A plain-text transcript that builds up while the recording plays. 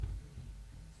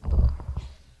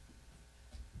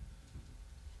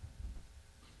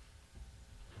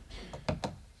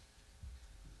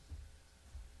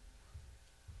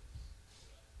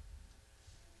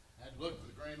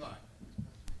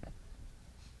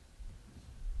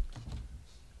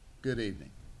Good evening.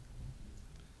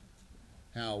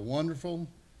 How wonderful,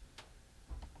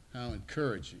 how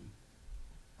encouraging,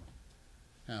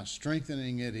 how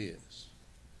strengthening it is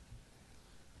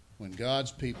when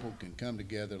God's people can come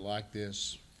together like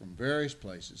this from various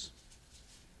places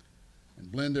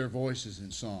and blend their voices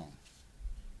in song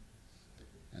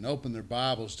and open their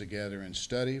Bibles together and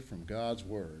study from God's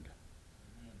Word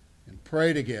and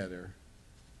pray together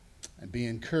and be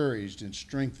encouraged and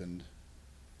strengthened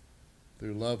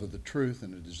through love of the truth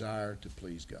and a desire to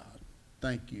please God.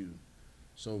 Thank you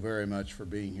so very much for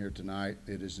being here tonight.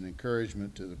 It is an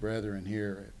encouragement to the brethren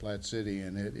here at Platte City,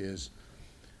 and it is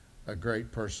a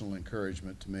great personal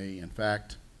encouragement to me. In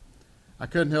fact, I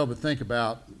couldn't help but think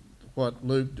about what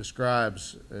Luke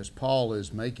describes as Paul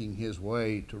is making his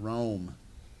way to Rome.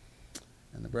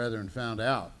 And the brethren found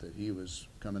out that he was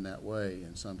coming that way,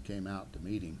 and some came out to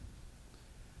meet him.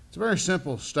 It's a very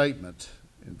simple statement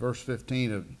in verse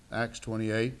 15 of Acts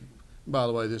 28. And by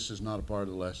the way, this is not a part of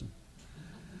the lesson.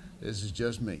 This is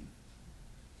just me.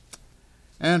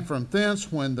 And from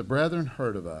thence, when the brethren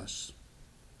heard of us,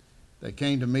 they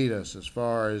came to meet us as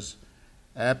far as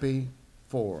Appii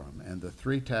Forum and the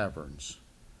 3 taverns,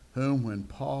 whom when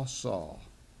Paul saw,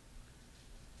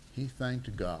 he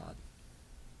thanked God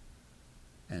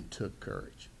and took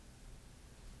courage.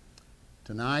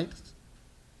 Tonight,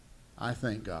 I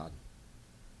thank God.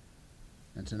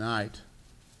 And tonight,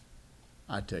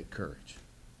 I take courage.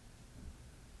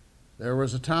 There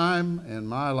was a time in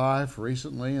my life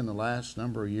recently in the last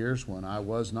number of years when I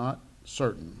was not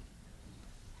certain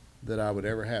that I would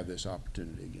ever have this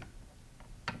opportunity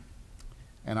again.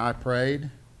 And I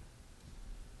prayed,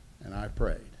 and I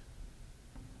prayed,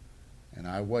 and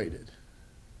I waited,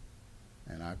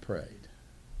 and I prayed,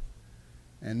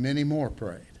 and many more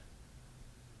prayed.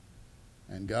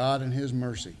 And God in His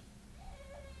mercy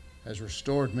has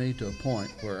restored me to a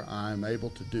point where I'm able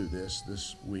to do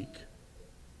this week.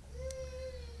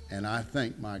 And I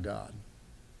thank my God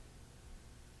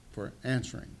for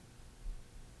answering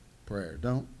prayer.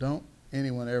 Don't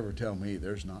anyone ever tell me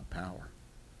there's not power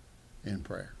in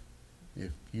prayer. If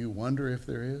you wonder if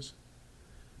there is,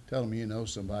 tell them you know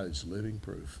somebody's living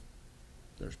proof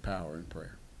there's power in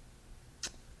prayer.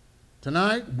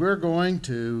 Tonight we're going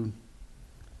to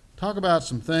talk about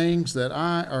some things that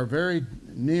are very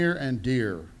near and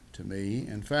dear to me.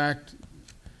 In fact,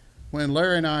 when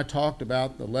Larry and I talked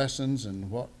about the lessons and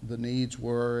what the needs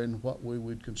were and what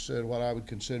I would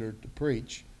consider to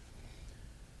preach,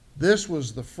 this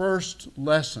was the first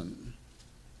lesson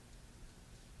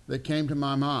that came to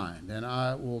my mind. And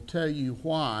I will tell you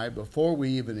why before we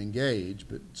even engage,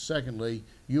 but secondly,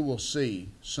 you will see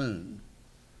soon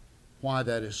why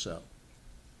that is so.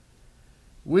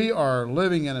 We are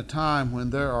living in a time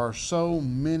when there are so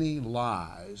many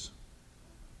lies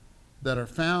that are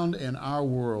found in our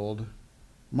world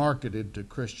marketed to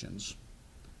Christians,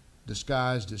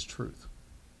 disguised as truth.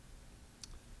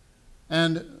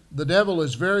 And the devil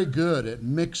is very good at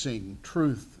mixing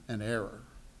truth and error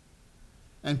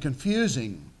and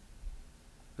confusing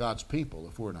God's people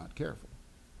if we're not careful.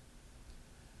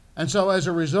 And so as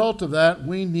a result of that,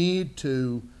 we need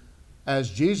to,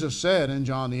 as Jesus said in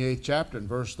John the 8th chapter in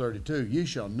verse 32, "You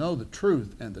shall know the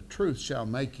truth, and the truth shall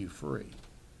make you free."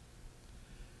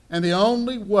 And the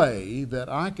only way that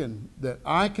I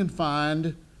can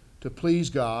find to please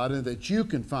God, and that you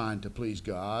can find to please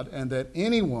God, and that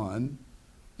anyone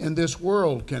in this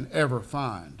world can ever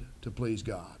find to please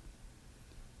God,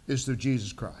 is through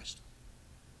Jesus Christ.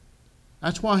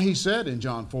 That's why He said in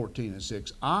John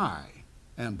 14:6, "I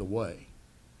am the way,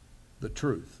 the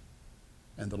truth,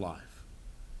 and the life.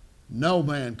 No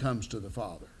man comes to the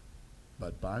Father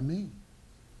but by me."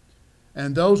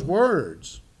 And those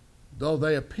words, though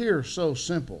they appear so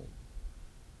simple,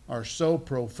 are so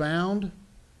profound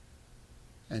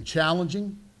and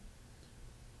challenging,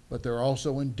 but they're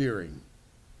also endearing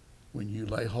when you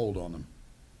lay hold on them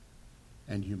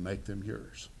and you make them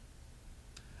yours.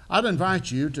 I'd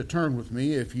invite you to turn with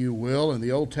me, if you will, in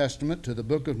the Old Testament to the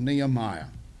book of Nehemiah.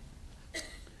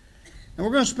 And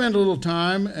we're going to spend a little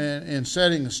time in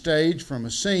setting the stage from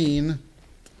a scene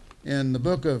in the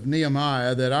book of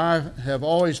Nehemiah that I have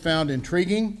always found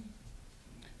intriguing,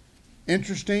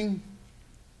 interesting,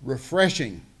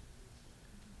 refreshing,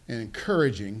 and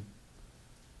encouraging,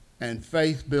 and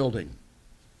faith-building.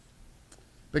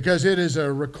 Because it is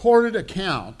a recorded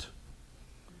account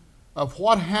of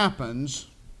what happens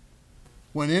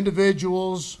when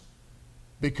individuals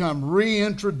become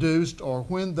reintroduced, or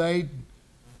when they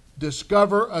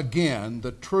discover again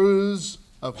the truths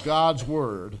of God's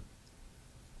Word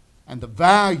and the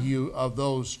value of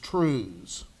those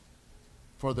truths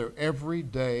for their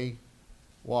everyday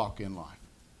walk in life.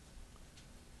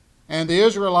 And the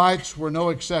Israelites were no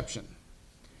exception.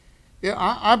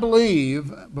 I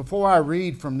believe, before I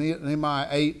read from Nehemiah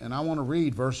 8, and I want to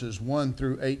read verses 1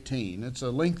 through 18. It's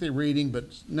a lengthy reading,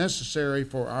 but necessary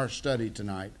for our study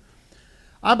tonight.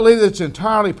 I believe that it's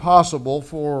entirely possible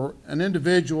for an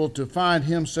individual to find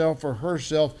himself or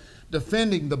herself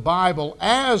defending the Bible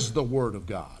as the Word of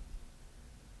God,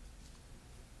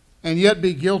 and yet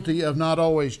be guilty of not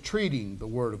always treating the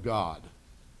Word of God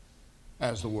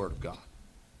as the Word of God.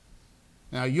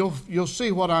 Now, you'll see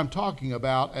what I'm talking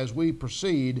about as we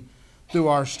proceed through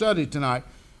our study tonight.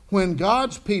 When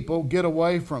God's people get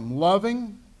away from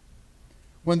loving,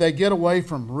 when they get away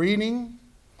from reading,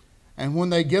 and when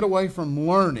they get away from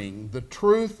learning the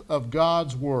truth of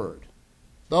God's Word,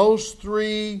 those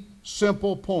three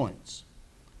simple points,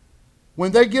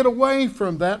 when they get away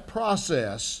from that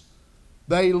process,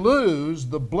 they lose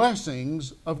the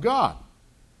blessings of God.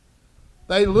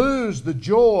 They lose the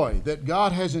joy that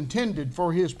God has intended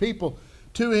for His people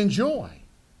to enjoy.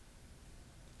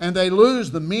 And they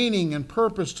lose the meaning and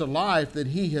purpose to life that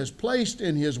He has placed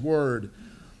in His Word,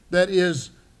 that is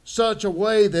such a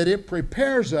way that it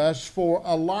prepares us for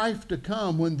a life to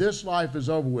come when this life is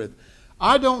over with.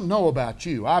 I don't know about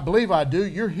you. I believe I do.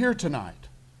 You're here tonight.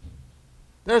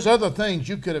 There's other things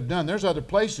you could have done. There's other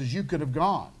places you could have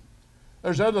gone.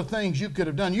 There's other things you could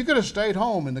have done. You could have stayed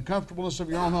home in the comfortableness of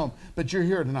your own home, but you're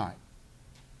here tonight.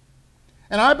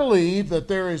 And I believe that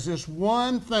there is this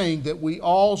one thing that we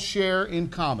all share in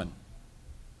common.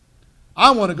 I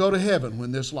want to go to heaven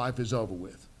when this life is over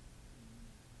with.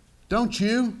 Don't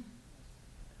you?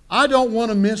 I don't want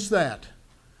to miss that.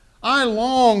 I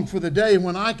long for the day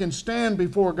when I can stand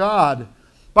before God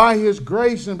by His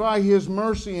grace and by His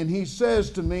mercy, and He says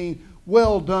to me,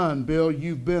 "Well done, Bill,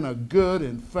 you've been a good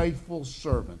and faithful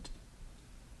servant.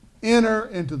 Enter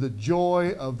into the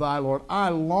joy of thy Lord." I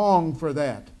long for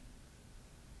that.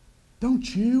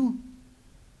 Don't you?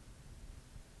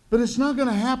 But it's not going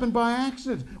to happen by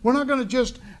accident. We're not going to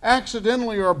just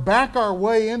accidentally or back our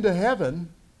way into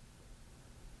heaven.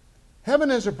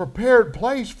 Heaven is a prepared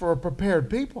place for a prepared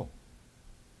people.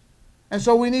 And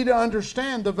so we need to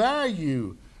understand the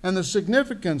value and the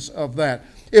significance of that.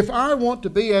 If I want to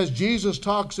be, as Jesus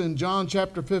talks in John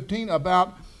chapter 15,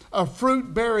 about a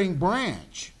fruit-bearing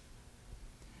branch,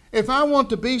 if I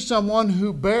want to be someone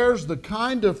who bears the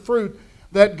kind of fruit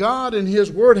that God in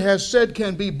His Word has said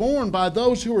can be borne by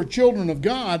those who are children of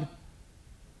God,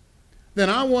 then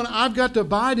I've got to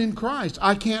abide in Christ.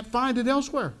 I can't find it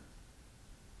elsewhere.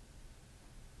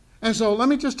 And so let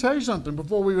me just tell you something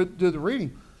before we do the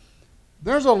reading.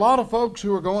 There's a lot of folks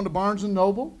who are going to Barnes &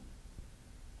 Noble.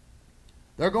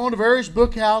 They're going to various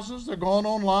book houses. They're going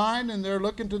online, and they're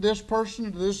looking to this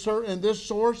person, to this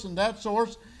source and that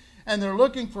source, and they're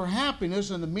looking for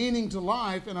happiness and the meaning to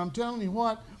life. And I'm telling you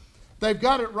what, they've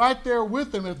got it right there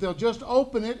with them if they'll just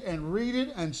open it and read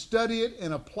it and study it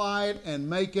and apply it and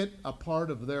make it a part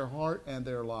of their heart and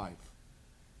their life.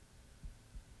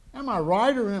 Am I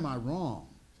right or am I wrong?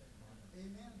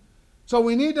 So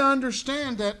we need to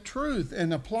understand that truth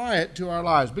and apply it to our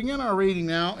lives. Begin our reading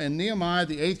now in Nehemiah,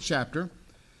 the 8th chapter,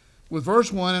 with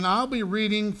verse 1. And I'll be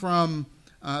reading from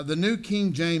the New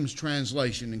King James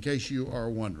translation, in case you are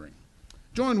wondering.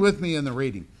 Join with me in the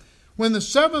reading. When the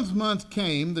 7th month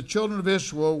came, the children of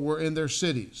Israel were in their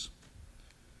cities.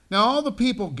 Now all the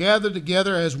people gathered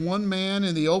together as one man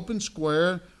in the open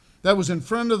square that was in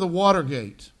front of the water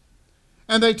gate.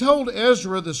 And they told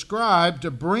Ezra the scribe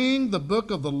to bring the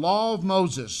book of the law of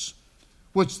Moses,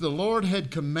 which the Lord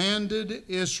had commanded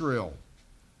Israel.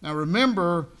 Now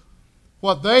remember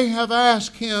what they have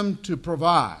asked him to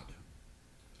provide.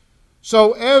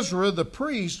 So Ezra the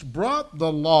priest brought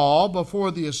the law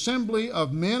before the assembly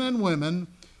of men and women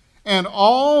and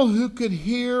all who could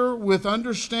hear with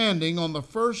understanding on the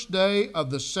first day of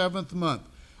the 7th month,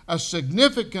 a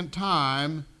significant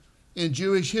time in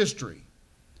Jewish history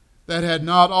that had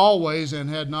not always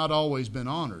been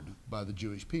honored by the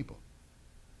Jewish people.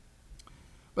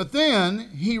 But then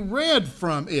he read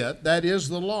from it, that is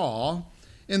the law,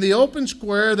 in the open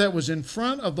square that was in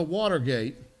front of the water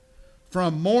gate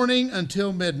from morning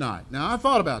until midnight. Now I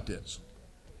thought about this,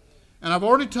 and I've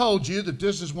already told you that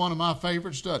this is one of my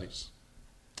favorite studies.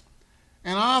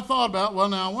 And I thought about, well,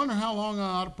 now I wonder how long I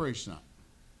ought to preach tonight.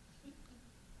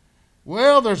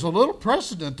 Well, there's a little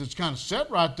precedent that's kind of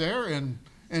set right there in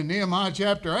Nehemiah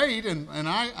chapter 8, and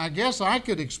I guess I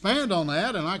could expand on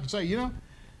that, and I could say,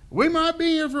 we might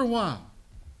be here for a while.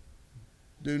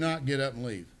 Do not get up and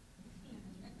leave.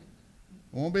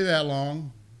 It won't be that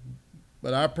long,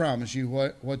 but I promise you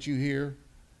what you hear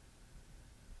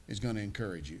is going to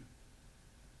encourage you.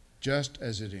 just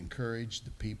as it encouraged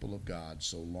the people of God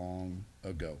so long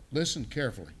ago. Listen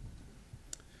carefully.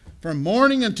 From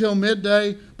morning until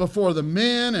midday, before the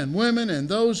men and women and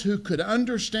those who could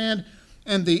understand,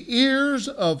 and the ears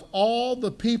of all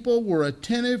the people were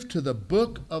attentive to the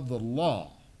book of the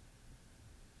law.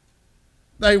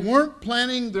 They weren't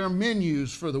planning their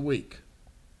menus for the week.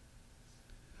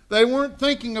 They weren't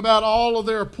thinking about all of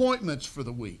their appointments for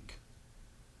the week.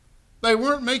 They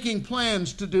weren't making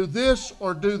plans to do this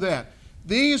or do that.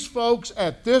 These folks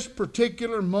at this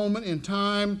particular moment in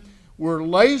time were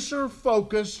laser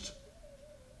focused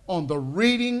on the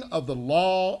reading of the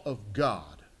law of God.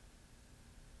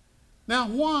 Now,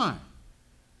 why?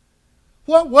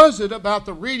 What was it about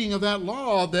the reading of that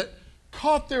law that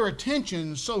caught their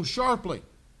attention so sharply?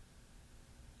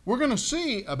 We're going to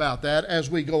see about that as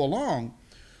we go along.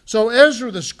 So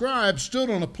Ezra the scribe stood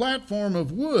on a platform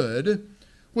of wood,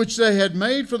 which they had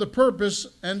made for the purpose,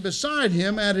 and beside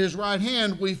him at his right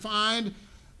hand we find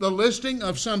the listing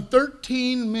of some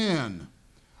 13 men.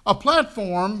 A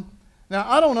platform, now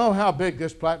I don't know how big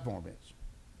this platform is,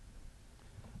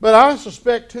 but I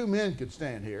suspect 2 men could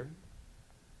stand here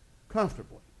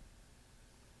comfortably.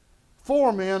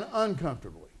 4 men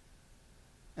uncomfortably.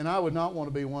 And I would not want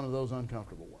to be one of those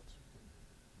uncomfortable ones.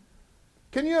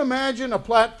 Can you imagine a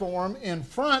platform in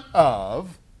front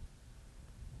of,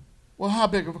 well, how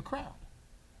big of a crowd?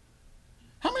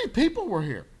 How many people were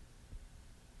here?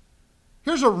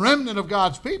 Here's a remnant of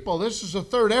God's people. This is a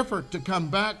third effort to come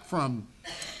back from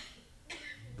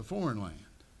the foreign land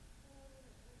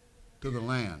to the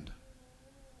land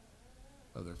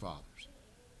of their fathers.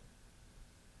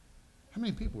 How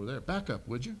many people were there? Back up,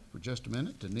 would you, for just a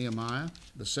minute to Nehemiah,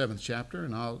 the 7th chapter,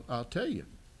 and I'll tell you.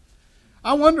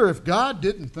 I wonder if God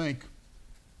didn't think,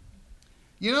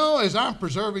 you know, as I'm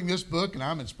preserving this book and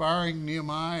I'm inspiring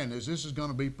Nehemiah, and as this is going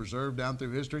to be preserved down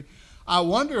through history, I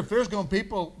wonder if there's going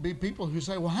to be people who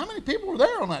say, well, how many people were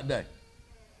there on that day?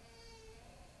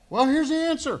 Well, here's the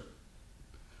answer.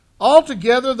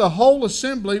 Altogether, the whole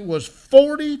assembly was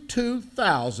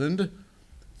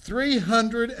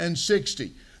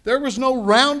 42,360. There was no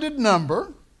rounded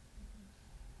number.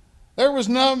 There was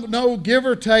no give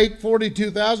or take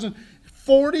 42,000.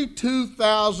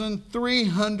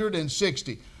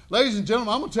 42,360. Ladies and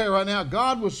gentlemen, I'm going to tell you right now,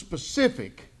 God was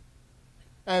specific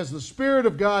as the Spirit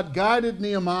of God guided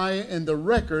Nehemiah in the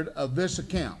record of this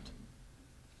account.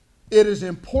 It is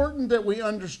important that we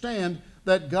understand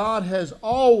that God has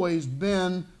always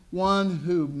been one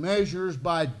who measures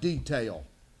by detail.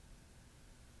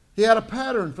 He had a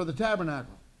pattern for the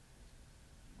tabernacle.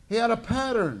 He had a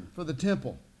pattern for the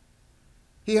temple.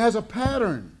 He has a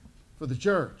pattern for the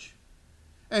church.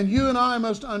 And you and I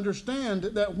must understand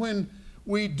that when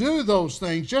we do those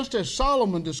things, just as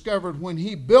Solomon discovered when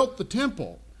he built the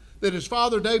temple, that his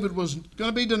father David was going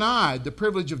to be denied the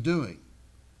privilege of doing.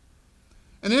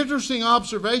 An interesting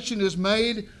observation is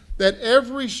made that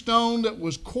every stone that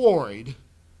was quarried,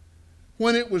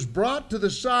 when it was brought to the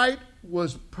site,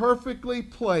 was perfectly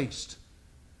placed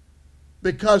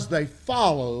because they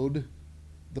followed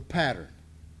the pattern.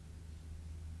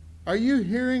 Are you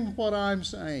hearing what I'm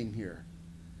saying here?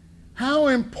 How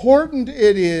important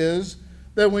it is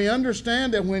that we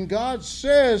understand that when God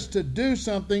says to do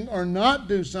something or not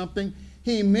do something,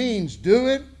 He means do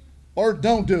it or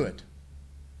don't do it.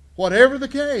 Whatever the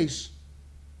case,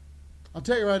 I'll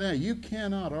tell you right now, you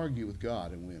cannot argue with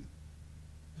God and win.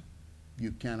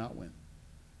 You cannot win.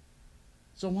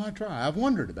 So why try? I've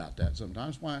wondered about that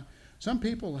sometimes. Why some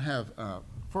people have,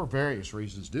 for various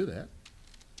reasons, do that.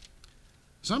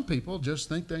 Some people just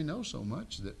think they know so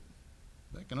much that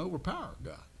they can overpower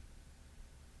God.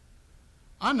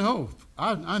 I know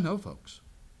folks.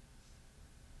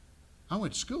 I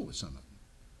went to school with some of them.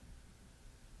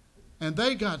 And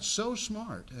they got so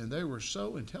smart and they were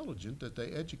so intelligent that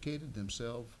they educated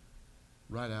themselves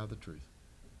right out of the truth.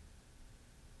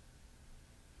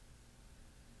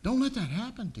 Don't let that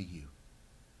happen to you.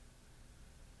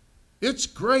 It's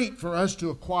great for us to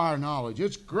acquire knowledge.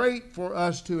 It's great for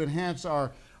us to enhance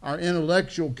our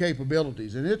intellectual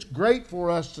capabilities. And it's great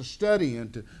for us to study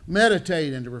and to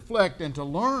meditate and to reflect and to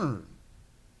learn.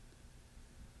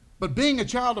 But being a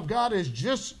child of God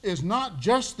is not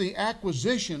just the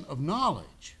acquisition of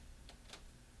knowledge.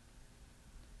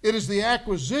 It is the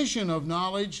acquisition of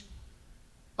knowledge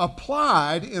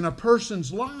applied in a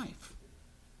person's life.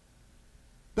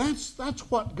 That's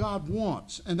what God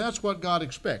wants, and that's what God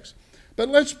expects. But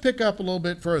let's pick up a little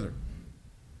bit further.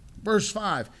 Verse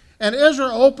 5. And Ezra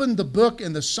opened the book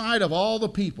in the sight of all the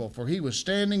people, for he was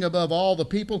standing above all the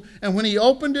people. And when he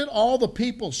opened it, all the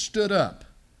people stood up.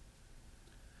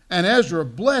 And Ezra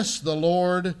blessed the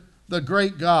Lord, the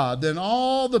great God. Then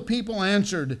all the people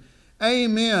answered,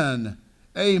 Amen,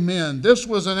 amen. This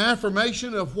was an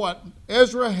affirmation of what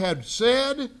Ezra had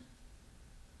said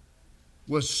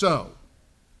was so.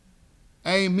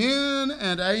 Amen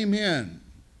and amen.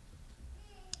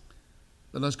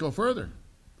 But let's go further.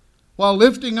 While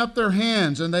lifting up their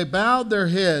hands, and they bowed their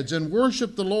heads and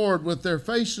worshiped the Lord with their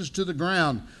faces to the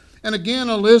ground. And again,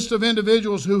 a list of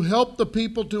individuals who helped the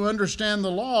people to understand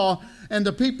the law, and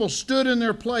the people stood in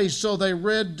their place, so they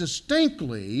read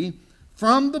distinctly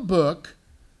from the book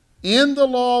in the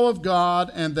law of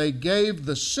God, and they gave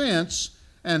the sense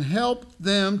and helped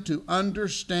them to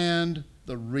understand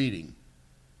the reading.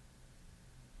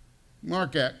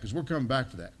 Mark that, because we're coming back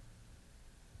to that.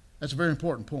 That's a very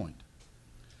important point.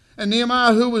 And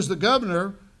Nehemiah, who was the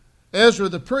governor, Ezra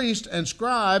the priest and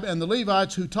scribe, and the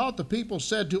Levites who taught the people,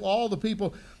 said to all the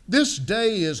people, This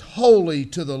day is holy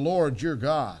to the Lord your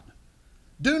God.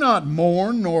 Do not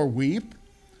mourn nor weep.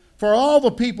 For all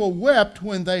the people wept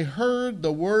when they heard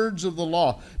the words of the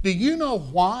law. Do you know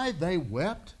why they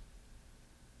wept?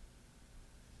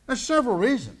 There's several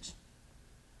reasons.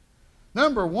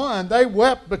 Number one, they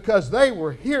wept because they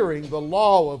were hearing the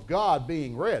law of God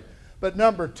being read. But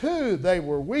number two, they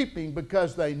were weeping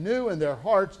because they knew in their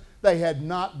hearts they had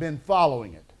not been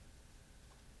following it.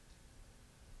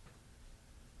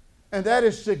 And that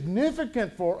is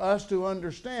significant for us to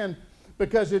understand,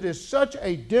 because it is such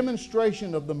a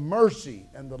demonstration of the mercy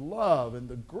and the love and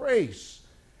the grace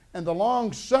and the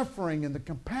long suffering and the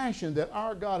compassion that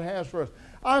our God has for us.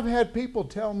 I've had people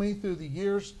tell me through the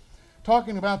years,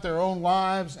 talking about their own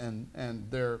lives and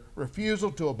their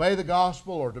refusal to obey the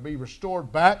gospel or to be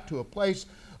restored back to a place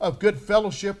of good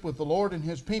fellowship with the Lord and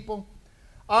His people.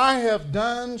 I have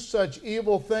done such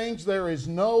evil things, there is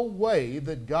no way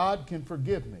that God can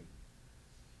forgive me.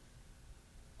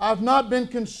 I've not been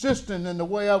consistent in the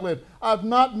way I live. I've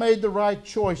not made the right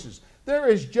choices. There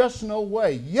is just no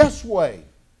way. Yes way.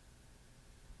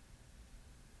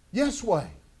 Yes way.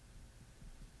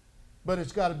 But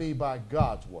it's got to be by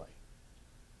God's way,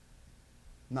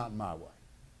 not my way.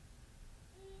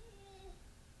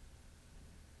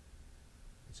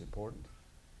 It's important.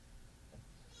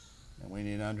 And we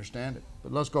need to understand it.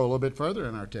 But let's go a little bit further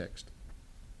in our text.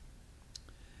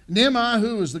 Nehemiah,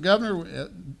 who was the governor,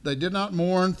 they did not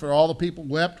mourn, for all the people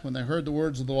wept when they heard the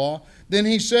words of the law. Then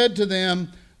he said to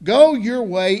them, Go your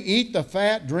way, eat the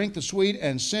fat, drink the sweet,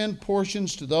 and send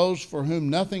portions to those for whom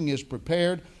nothing is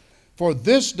prepared. For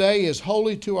this day is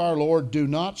holy to our Lord. Do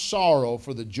not sorrow,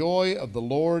 for the joy of the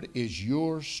Lord is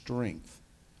your strength.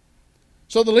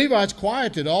 So the Levites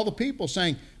quieted all the people,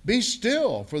 saying, Be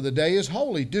still, for the day is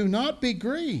holy. Do not be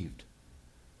grieved.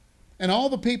 And all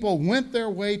the people went their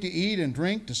way to eat and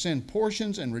drink, to send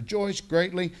portions, and rejoice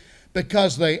greatly,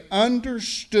 because they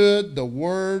understood the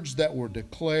words that were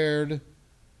declared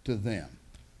to them.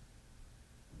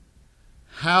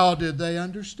 How did they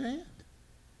understand?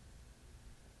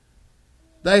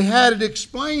 They had it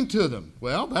explained to them.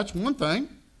 Well, that's one thing.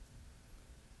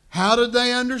 How did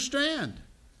they understand?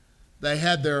 They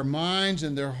had their minds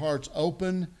and their hearts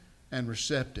open and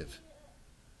receptive.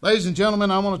 Ladies and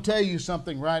gentlemen, I want to tell you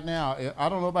something right now. I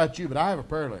don't know about you, but I have a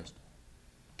prayer list.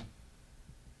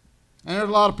 And there's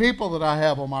a lot of people that I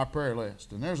have on my prayer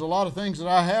list. And there's a lot of things that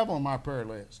I have on my prayer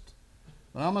list.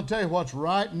 But I'm going to tell you what's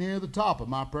right near the top of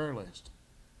my prayer list.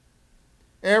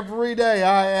 Every day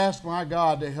I ask my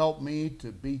God to help me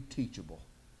to be teachable.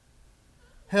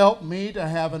 Help me to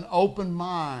have an open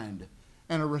mind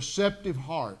and a receptive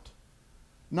heart.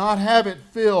 Not have it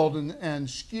filled and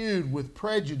skewed with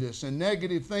prejudice and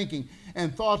negative thinking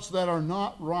and thoughts that are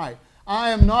not right. I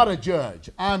am not a judge.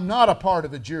 I'm not a part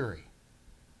of a jury.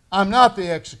 I'm not the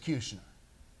executioner.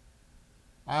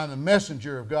 I am the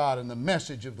messenger of God, and the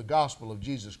message of the gospel of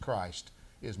Jesus Christ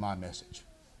is my message.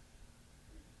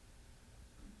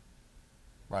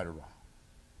 Right or wrong.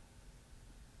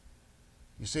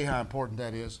 You see how important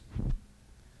that is?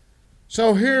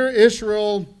 So here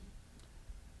Israel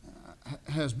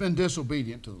has been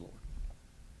disobedient to the Lord,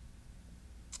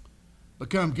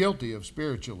 become guilty of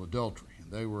spiritual adultery.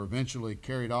 They were eventually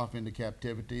carried off into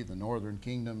captivity, the northern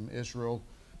kingdom, Israel,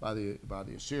 by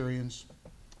the Assyrians,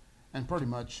 and pretty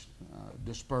much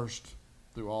dispersed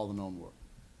through all the known world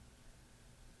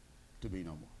to be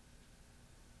no more.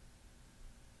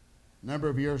 A number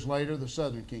of years later, the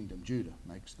southern kingdom, Judah,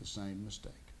 makes the same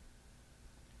mistake.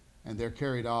 And they're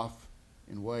carried off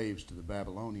in waves to the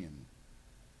Babylonian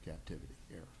captivity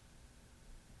era.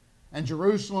 And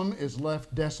Jerusalem is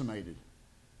left decimated.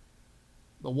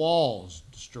 The walls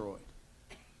destroyed.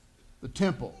 The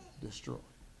temple destroyed.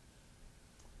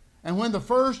 And when the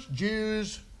first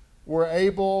Jews were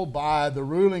able, by the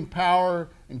ruling power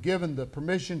and given the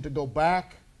permission to go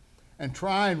back and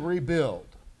try and rebuild.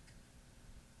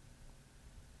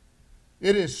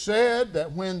 It is said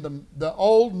that when the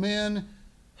old men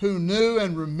who knew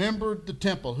and remembered the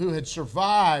temple, who had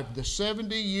survived the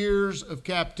 70 years of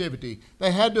captivity,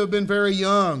 they had to have been very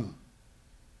young.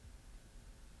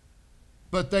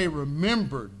 But they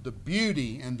remembered the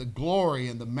beauty and the glory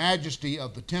and the majesty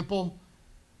of the temple.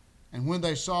 And when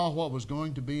they saw what was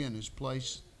going to be in its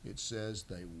place, it says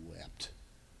they wept.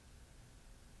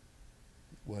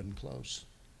 It wasn't close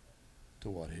to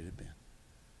what it had been.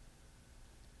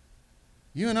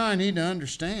 You and I need to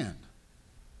understand.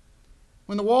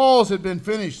 When the walls had been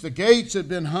finished, the gates had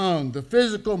been hung, the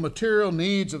physical, material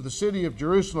needs of the city of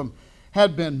Jerusalem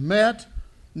had been met.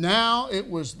 Now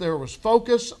there was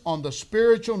focus on the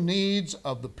spiritual needs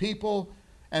of the people,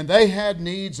 and they had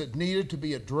needs that needed to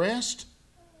be addressed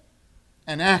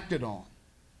and acted on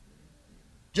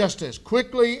just as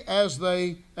quickly as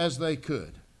they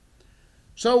could.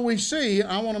 So we see,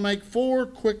 I want to make 4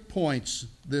 quick points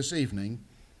this evening.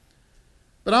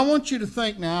 But I want you to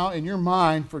think now in your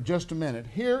mind for just a minute.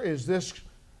 Here is this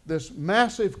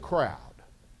massive crowd.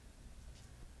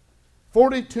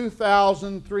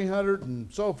 42,300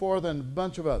 and so forth, and a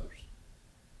bunch of others.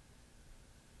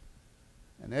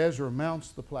 And Ezra mounts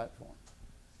the platform.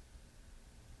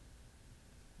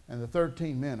 And the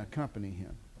 13 men accompany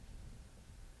him.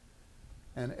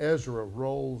 And Ezra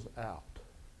rolls out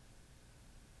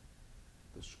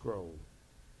the scroll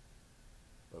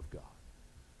of God.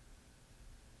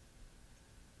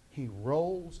 He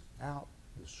rolls out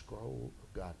the scroll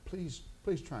of God. Please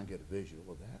try and get a visual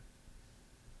of that.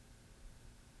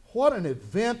 What an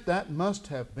event that must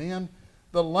have been.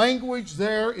 The language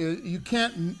there, you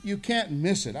can't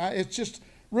miss it. It's just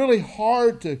really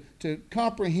hard to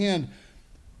comprehend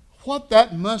what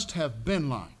that must have been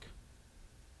like.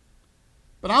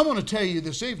 But I want to tell you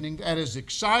this evening that as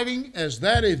exciting as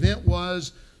that event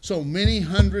was so many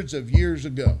hundreds of years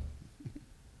ago,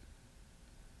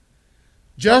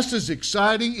 just as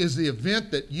exciting is the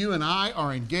event that you and I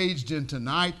are engaged in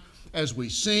tonight as we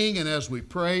sing and as we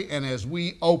pray and as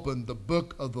we open the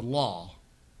book of the law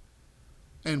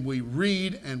and we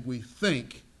read and we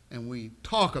think and we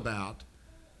talk about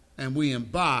and we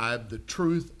imbibe the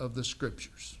truth of the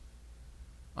Scriptures.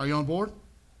 Are you on board?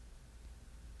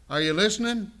 Are you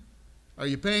listening? Are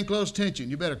you paying close attention?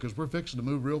 You better, because we're fixing to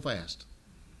move real fast.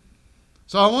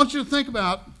 So I want you to think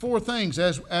about 4 things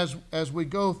as we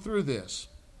go through this.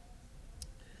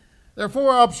 There are 4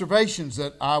 observations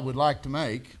that I would like to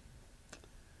make.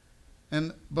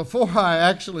 And before I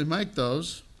actually make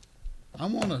those, I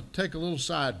want to take a little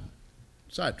side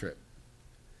trip.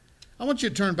 I want you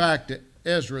to turn back to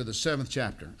Ezra, the 7th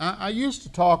chapter. I used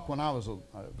to talk when I was a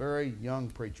very young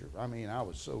preacher. I mean, I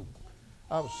was so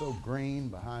green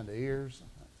behind the ears.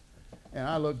 And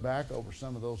I look back over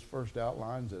some of those first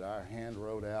outlines that I hand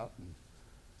wrote out and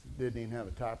didn't even have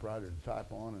a typewriter to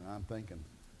type on, and I'm thinking,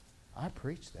 I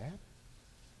preached that?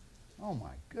 Oh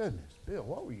my goodness, Bill,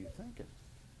 what were you thinking?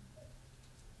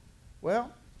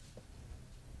 Well,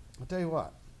 I'll tell you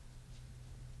what.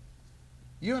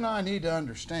 You and I need to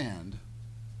understand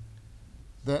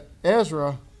that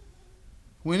Ezra,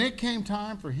 when it came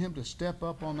time for him to step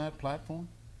up on that platform,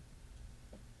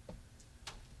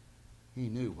 he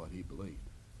knew what he believed.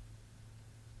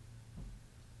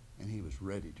 And he was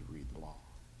ready to read the law.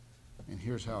 And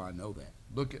here's how I know that.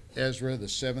 Look at Ezra, the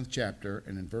 7th chapter,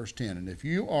 and in verse 10. And if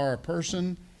you are a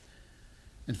person,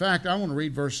 in fact, I want to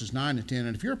read verses 9 and 10.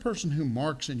 And if you're a person who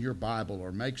marks in your Bible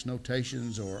or makes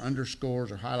notations or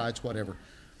underscores or highlights, whatever,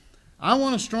 I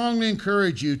want to strongly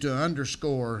encourage you to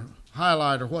underscore,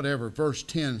 highlight, or whatever, verse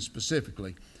 10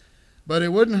 specifically. But it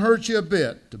wouldn't hurt you a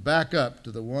bit to back up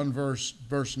to the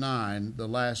verse 9, the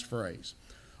last phrase.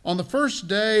 On the first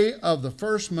day of the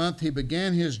first month, he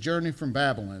began his journey from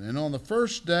Babylon. And on the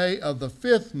first day of the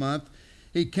 5th month,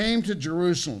 he came to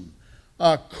Jerusalem,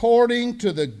 according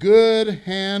to the good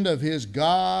hand of his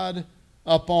God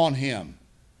upon him.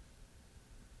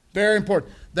 Very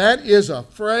important. That is a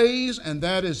phrase and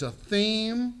that is a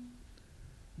theme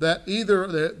that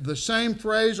either the same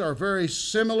phrase or very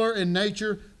similar in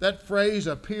nature. That phrase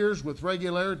appears with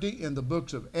regularity in the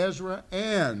books of Ezra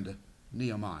and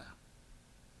Nehemiah.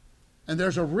 And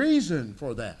there's a reason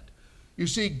for that. You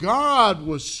see, God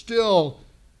was still,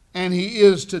 and He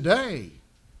is today,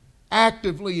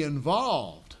 actively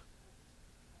involved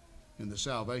in the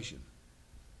salvation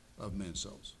of men's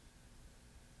souls.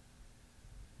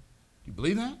 Do you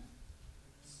believe that?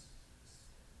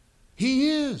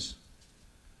 He is.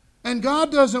 And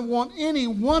God doesn't want any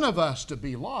one of us to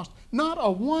be lost. Not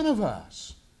a one of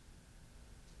us.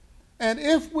 And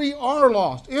if we are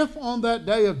lost, if on that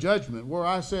day of judgment where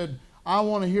I said, I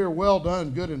want to hear, well done,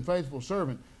 good and faithful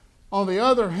servant, on the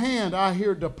other hand, I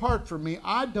hear, depart from me,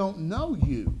 I don't know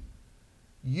you.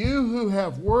 You who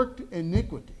have worked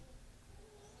iniquity,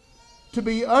 to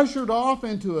be ushered off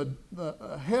into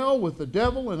a hell with the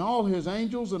devil and all his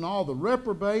angels and all the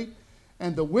reprobate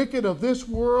and the wicked of this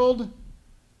world.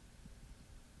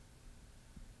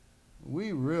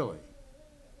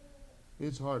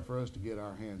 It's hard for us to get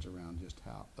our hands around just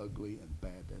how ugly and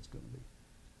bad that's going to be.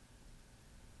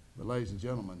 But ladies and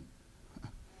gentlemen,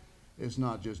 it's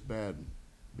not just bad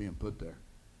being put there.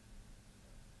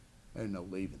 There's no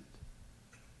leaving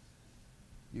it.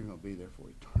 You're going to be there for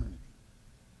eternity.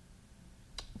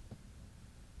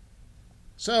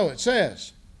 So it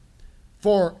says,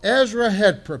 for Ezra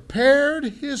had prepared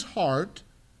his heart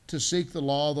to seek the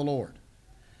law of the Lord,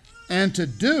 and to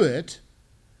do it,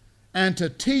 and to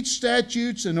teach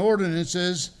statutes and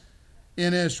ordinances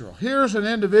in Israel. Here's an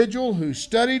individual who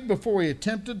studied before he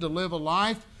attempted to live a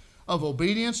life of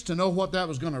obedience, to know what that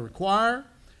was going to require.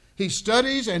 He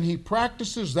studies and he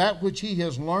practices that which he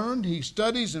has learned. He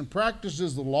studies and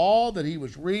practices the law that he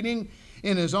was reading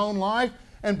in his own life.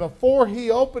 And before he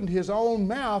opened his own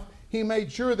mouth, he made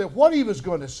sure that what he was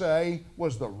going to say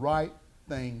was the right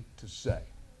thing to say.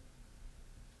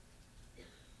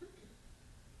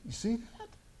 You see that?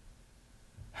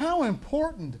 How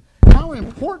important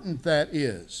that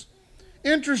is.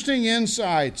 Interesting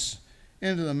insights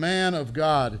into the man of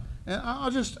God. And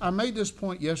I made this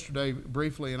point yesterday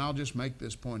briefly, and I'll just make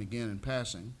this point again in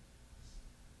passing.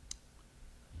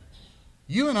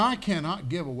 You and I cannot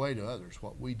give away to others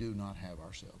what we do not have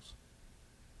ourselves.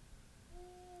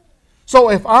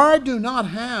 So if I do not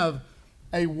have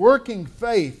a working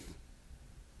faith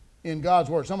in God's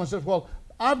Word, someone says, well,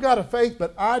 I've got a faith,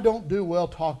 but I don't do well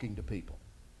talking to people.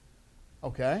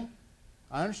 Okay,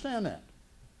 I understand that.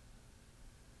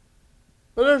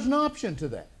 But there's an option to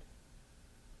that.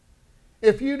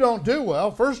 If you don't do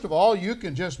well, first of all, you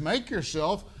can just make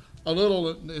yourself a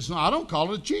little, I don't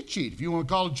call it a cheat sheet. If you want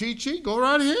to call it a cheat sheet, go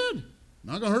right ahead.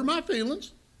 Not going to hurt my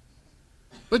feelings.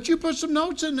 But you put some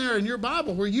notes in there in your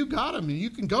Bible where you got them and you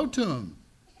can go to them.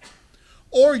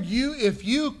 Or if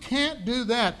you can't do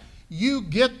that, you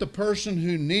get the person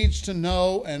who needs to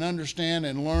know and understand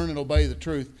and learn and obey the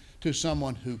truth to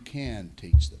someone who can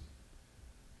teach them.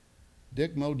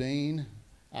 Dick Modine,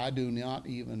 I do not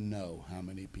even know how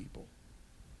many people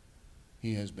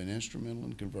he has been instrumental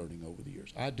in converting over the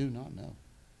years. I do not know.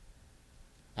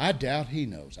 I doubt he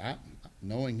knows.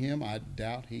 Knowing him, I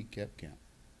doubt he kept count.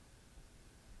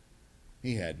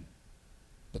 He hadn't,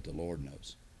 but the Lord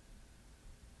knows.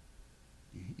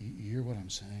 You hear what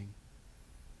I'm saying?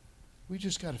 We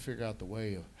just got to figure out the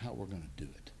way of how we're going to do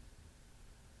it.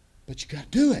 But you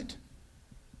got to do it.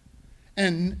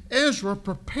 And Ezra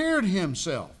prepared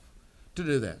himself to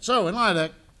do that. So in light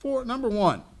of that, number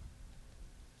one,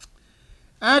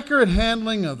 accurate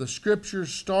handling of the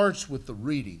Scriptures starts with the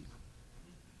reading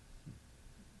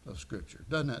of Scripture.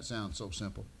 Doesn't that sound so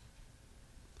simple?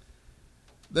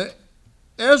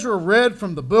 Ezra read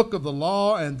from the book of the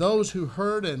law, and those who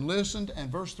heard and listened,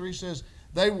 and verse 3 says,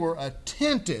 they were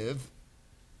attentive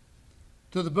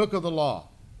to the book of the law.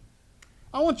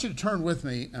 I want you to turn with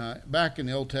me back in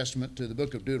the Old Testament to the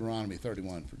book of Deuteronomy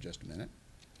 31 for just a minute.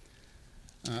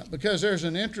 Because there's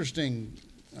an interesting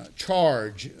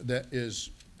charge that is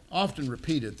often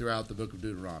repeated throughout the book of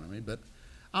Deuteronomy, but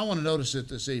I want to notice it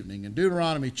this evening. In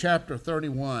Deuteronomy chapter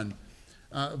 31,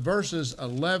 verses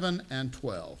 11 and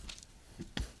 12.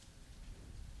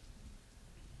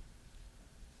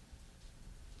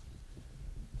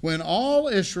 When all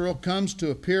Israel comes to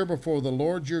appear before the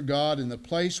Lord your God in the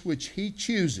place which he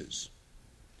chooses,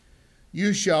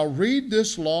 you shall read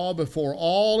this law before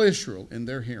all Israel in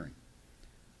their hearing.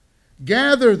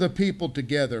 Gather the people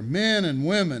together, men and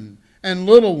women and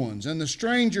little ones, and the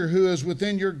stranger who is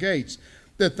within your gates,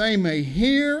 that they may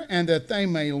hear and that they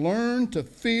may learn to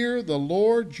fear the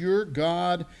Lord your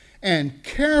God and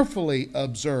carefully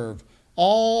observe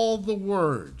all the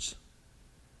words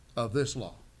of this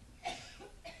law.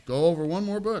 Go over one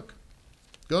more book.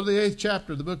 Go to the 8th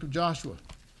chapter of the book of Joshua.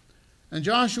 And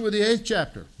Joshua, the 8th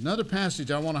chapter, another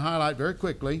passage I want to highlight very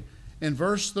quickly in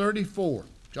verse 34.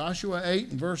 Joshua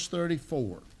 8 and verse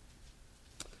 34.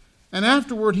 And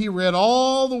afterward he read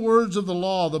all the words of the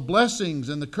law, the blessings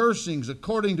and the cursings,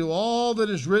 according to all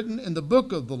that is written in the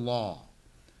book of the law.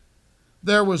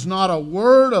 There was not a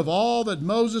word of all that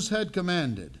Moses had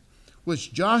commanded,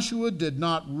 which Joshua did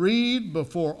not read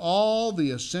before all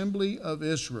the assembly of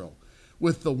Israel,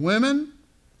 with the women,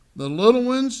 the little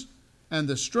ones, and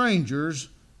the strangers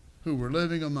who were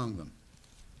living among them.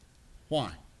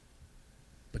 Why?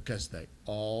 because they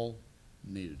all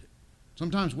needed it.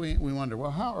 Sometimes we wonder,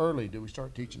 well, how early do we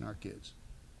start teaching our kids?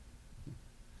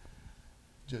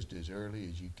 Just as early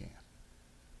as you can.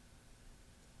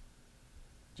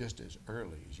 Just as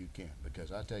early as you can.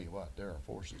 Because I tell you what, there are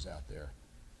forces out there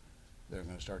that are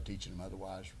going to start teaching them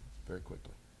otherwise very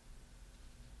quickly.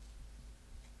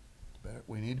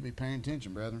 We need to be paying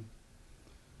attention, brethren.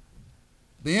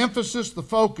 The emphasis, the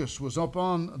focus was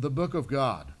upon the book of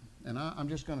God. And I'm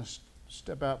just going to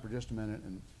step out for just a minute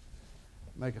and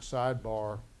make a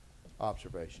sidebar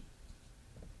observation.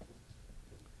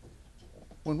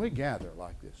 When we gather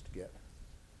like this together,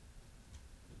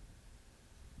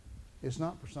 it's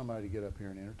not for somebody to get up here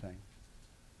and entertain.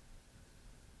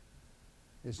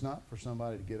 It's not for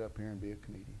somebody to get up here and be a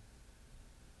comedian.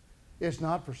 It's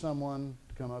not for someone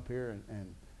to come up here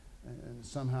and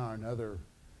somehow or another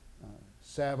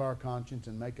salve our conscience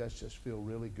and make us just feel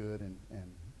really good and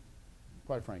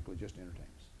quite frankly, just entertain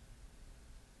us.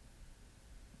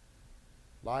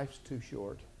 Life's too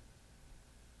short.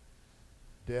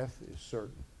 Death is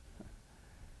certain.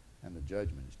 And the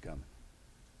judgment is coming.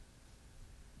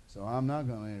 So I'm not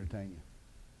going to entertain you.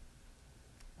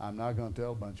 I'm not going to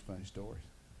tell a bunch of funny stories.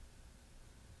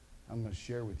 I'm going to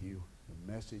share with you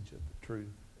the message of the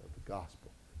truth of the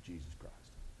gospel of Jesus Christ.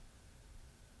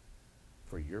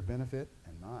 For your benefit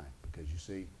and mine. Because you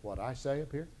see, what I say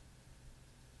up here,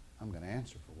 I'm going to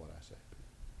answer for what I say up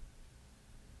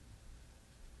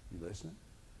here. You listening?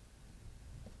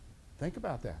 Think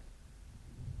about that.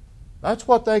 That's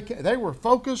what they were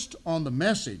focused on, the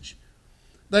message.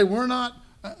 They were not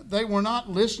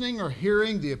listening or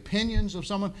hearing the opinions of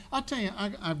someone. I'll tell you,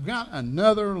 I've got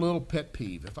another little pet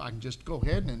peeve. If I can just go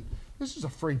ahead and this is a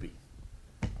freebie.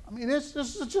 I mean, this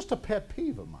is just a pet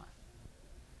peeve of mine.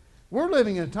 We're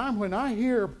living in a time when I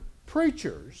hear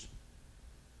preachers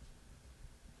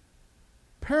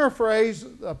paraphrase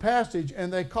a passage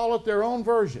and they call it their own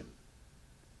version.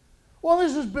 Well,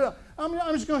 this is Bill. I'm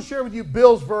just going to share with you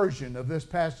Bill's version of this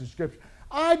passage of Scripture.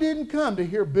 I didn't come to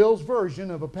hear Bill's version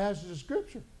of a passage of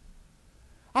Scripture.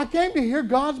 I came to hear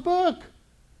God's book.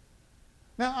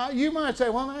 Now, you might say,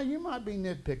 well, now you might be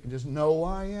nitpicking. Just no,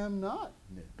 I am not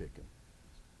nitpicking.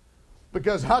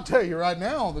 Because I'll tell you right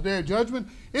now, on the day of judgment,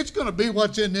 it's going to be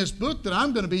what's in this book that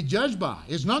I'm going to be judged by.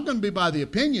 It's not going to be by the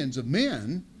opinions of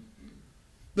men,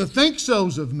 the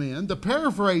think-sos of men, the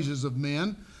paraphrases of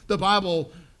men, the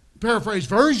Bible paraphrase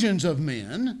versions of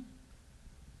men.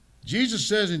 Jesus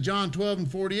says in John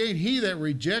 12:48, he that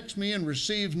rejects me and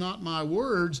receives not my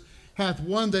words hath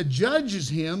one that judges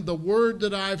him. The word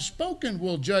that I've spoken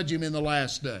will judge him in the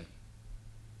last day.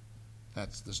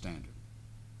 That's the standard.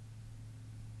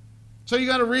 So you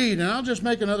got to read, and I'll just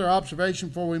make another observation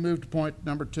before we move to point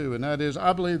number 2, and that is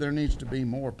I believe there needs to be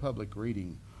more public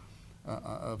reading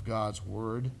of God's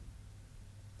Word.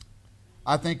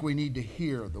 I think we need to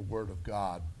hear the Word of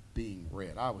God being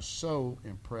read. I was so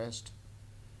impressed.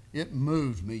 It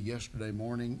moved me yesterday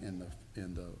morning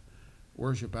in the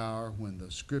worship hour when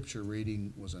the scripture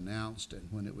reading was announced and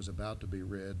when it was about to be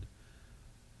read,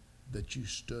 that you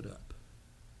stood up.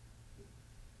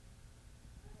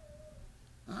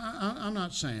 I'm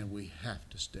not saying we have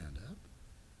to stand up,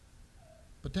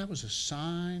 but that was a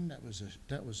sign.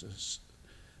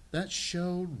 That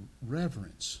showed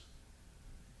reverence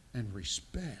and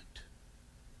respect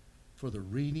for the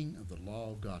reading of the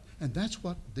law of God. And that's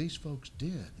what these folks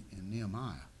did in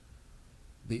Nehemiah,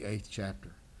 the 8th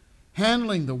chapter.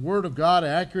 Handling the Word of God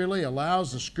accurately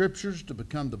allows the Scriptures to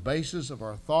become the basis of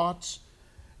our thoughts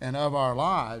and of our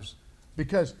lives,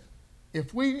 because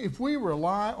if we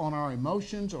rely on our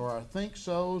emotions or our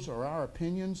think-sos or our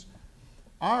opinions,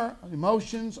 our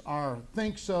emotions, our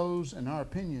think-sos, and our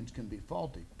opinions can be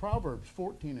faulty. Proverbs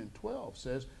 14:12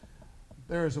 says,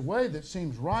 there is a way that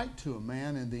seems right to a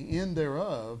man, and the end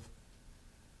thereof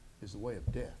is the way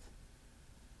of death.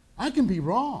 I can be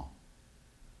wrong.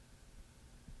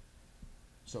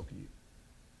 So can you.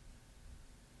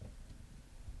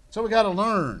 So we got to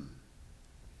learn.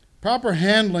 Proper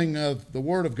handling of the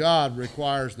Word of God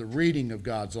requires the reading of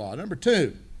God's law. Number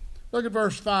 2, look at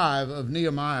verse 5 of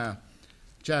Nehemiah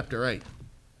chapter 8.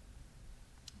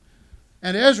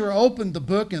 And Ezra opened the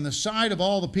book in the sight of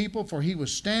all the people, for he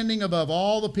was standing above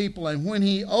all the people. And when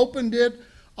he opened it,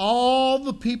 all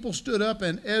the people stood up,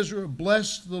 and Ezra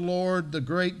blessed the Lord, the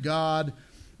great God.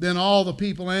 Then all the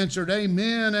people answered,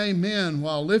 Amen, Amen,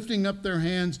 while lifting up their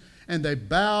hands, and they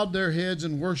bowed their heads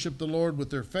and worshiped the Lord with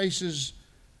their faces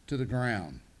to the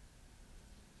ground.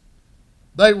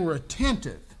 They were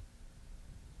attentive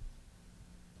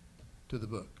to the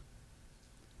book.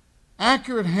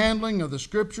 Accurate handling of the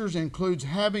Scriptures includes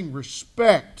having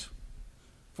respect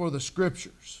for the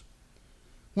Scriptures.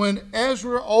 When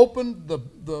Ezra opened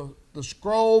the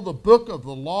scroll, the book of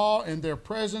the law in their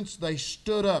presence, they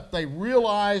stood up. They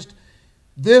realized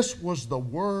this was the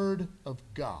Word of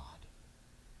God.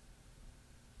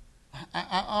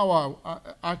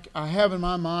 I have in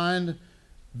my mind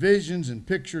visions and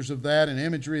pictures of that and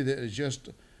imagery that is just,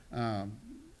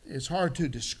 it's hard to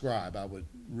describe. I would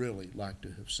really like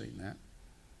to have seen that.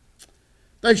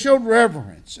 They showed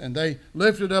reverence and they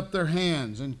lifted up their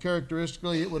hands, and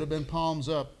characteristically it would have been palms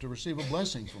up to receive a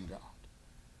blessing from God.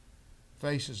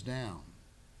 Faces down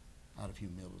out of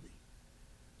humility.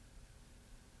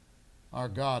 Our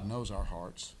God knows our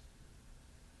hearts,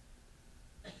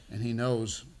 and He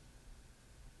knows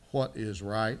what is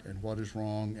right and what is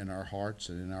wrong in our hearts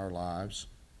and in our lives.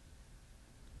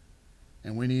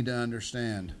 And we need to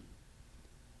understand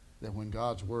that when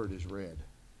God's Word is read,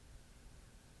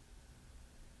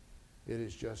 it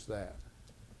is just that.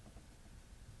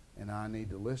 And I need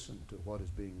to listen to what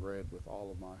is being read with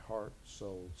all of my heart,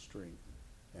 soul, strength,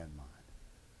 and mind.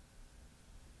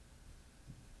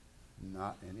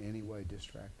 Not in any way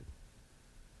distracted.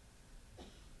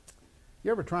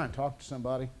 You ever try and talk to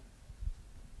somebody?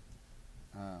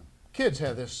 Kids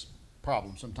have this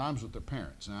problem sometimes with their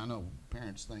parents. And I know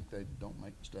parents think they don't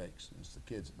make mistakes. It's the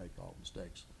kids that make all the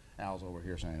mistakes. Al's over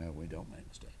here saying, no, we don't make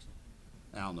mistakes.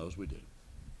 Al knows we do.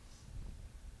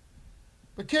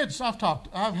 But kids,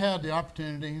 I've had the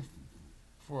opportunity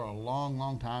for a long,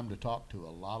 long time to talk to a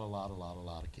lot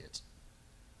of kids.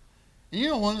 And you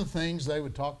know one of the things they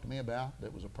would talk to me about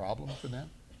that was a problem for them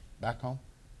back home?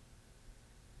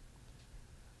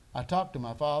 I talk to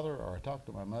my father or I talk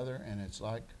to my mother, and it's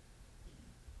like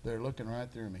they're looking right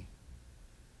through me,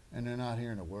 and they're not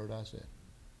hearing a word I said.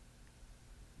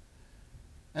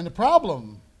 And the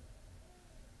problem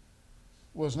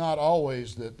was not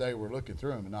always that they were looking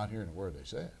through them and not hearing a word they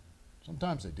said.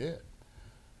 Sometimes they did.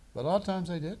 But a lot of times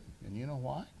they didn't. And you know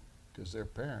why? Because their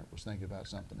parent was thinking about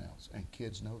something else. And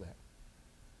kids know that.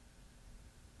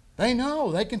 They know.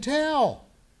 They can tell.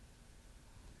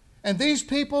 And these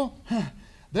people,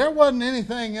 there wasn't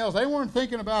anything else. They weren't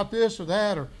thinking about this or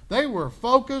that. Or they were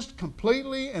focused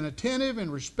completely and attentive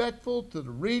and respectful to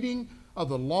the reading of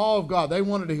the law of God. They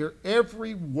wanted to hear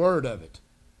every word of it.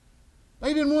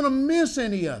 They didn't want to miss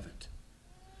any of it.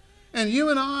 And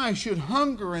you and I should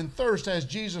hunger and thirst, as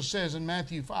Jesus says in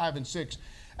Matthew 5 and 6,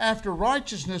 after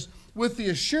righteousness with the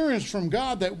assurance from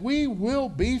God that we will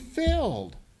be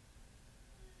filled.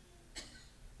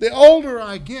 The older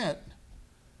I get,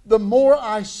 the more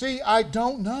I see I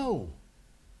don't know.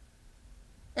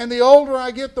 And the older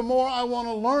I get, the more I want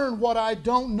to learn what I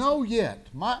don't know yet.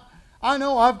 I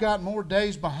know I've got more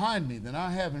days behind me than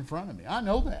I have in front of me. I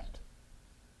know that.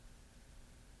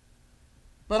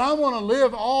 But I want to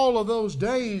live all of those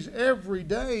days every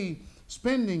day,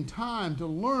 spending time to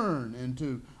learn and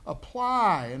to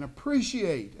apply and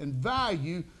appreciate and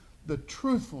value the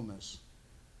truthfulness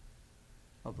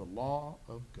of the law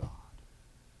of God.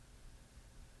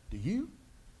 Do you?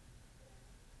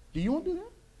 Do you want to do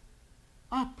that?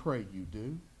 I pray you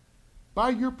do. By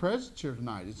your presence here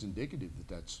tonight, it's indicative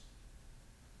that that's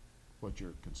what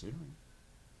you're considering.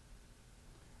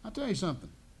 I'll tell you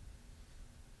something.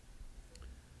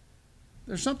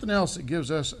 There's something else that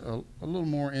gives us a little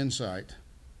more insight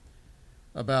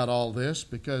about all this,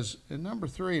 because in number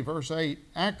 3, verse 8,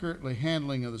 accurately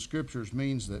handling of the Scriptures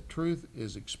means that truth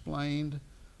is explained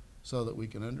so that we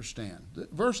can understand.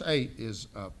 Verse 8 is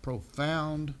a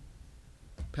profound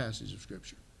passage of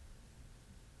Scripture.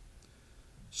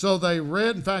 So they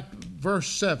read, in fact, verse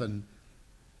 7,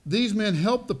 these men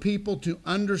helped the people to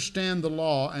understand the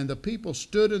law, and the people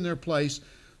stood in their place.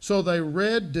 So they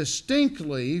read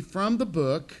distinctly from the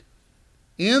book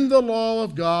in the law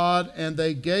of God, and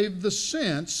they gave the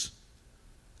sense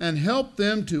and helped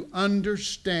them to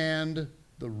understand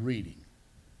the reading.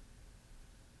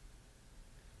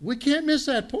 We can't miss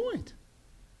that point.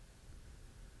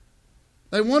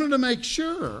 They wanted to make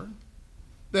sure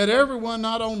that everyone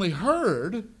not only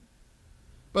heard,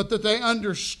 but that they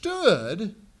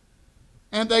understood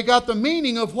and they got the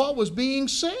meaning of what was being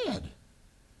said.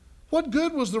 What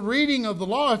good was the reading of the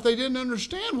law if they didn't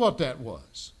understand what that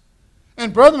was?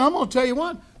 And brethren, I'm going to tell you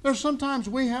what, there's sometimes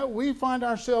we find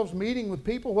ourselves meeting with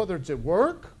people, whether it's at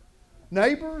work,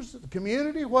 neighbors, the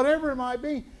community, whatever it might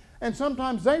be, and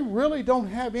sometimes they really don't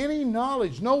have any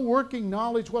knowledge, no working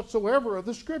knowledge whatsoever of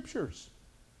the Scriptures.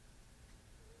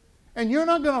 And you're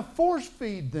not going to force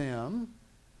feed them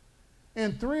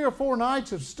in 3 or 4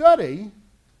 nights of study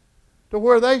to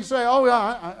where they say, oh,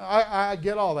 yeah, I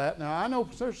get all that. Now, I know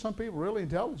there's some people really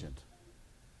intelligent.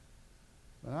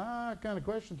 But I kind of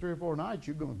question 3 or 4 nights,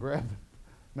 you're going to grab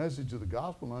message of the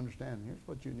gospel and understand here's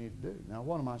what you need to do. Now,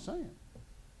 what am I saying?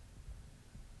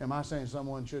 Am I saying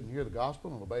someone shouldn't hear the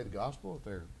gospel and obey the gospel if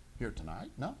they're here tonight?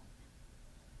 No.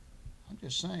 I'm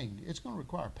just saying it's going to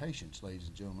require patience, ladies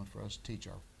and gentlemen, for us to teach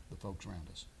the folks around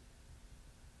us.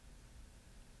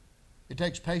 It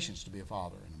takes patience to be a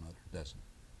father and a mother, doesn't it?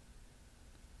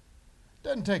 It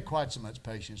doesn't take quite so much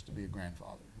patience to be a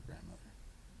grandfather or grandmother.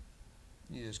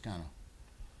 You just kind of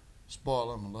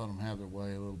spoil them and let them have their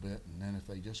way a little bit, and then if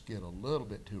they just get a little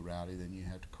bit too rowdy, then you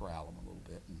have to corral them a little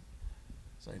bit and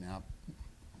say, now,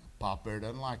 Papa Bear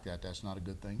doesn't like that. That's not a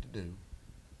good thing to do.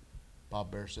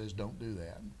 Papa Bear says don't do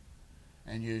that.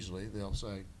 And usually they'll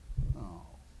say, oh,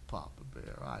 Papa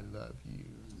Bear, I love you.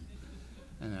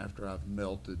 And after I've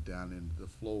melted down into the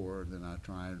floor, then I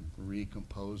try and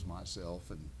recompose myself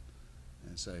and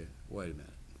say, wait a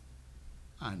minute,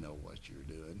 I know what you're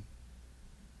doing.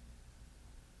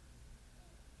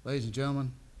 Ladies and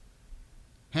gentlemen,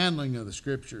 handling of the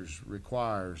Scriptures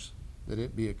requires that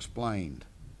it be explained.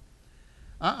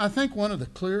 I think one of the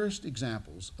clearest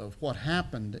examples of what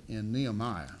happened in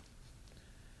Nehemiah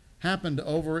happened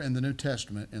over in the New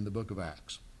Testament in the book of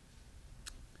Acts.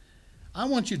 I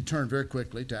want you to turn very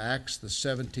quickly to Acts, the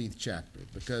 17th chapter,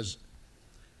 because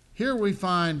here we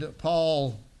find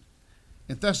Paul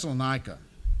in Thessalonica.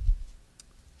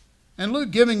 And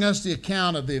Luke giving us the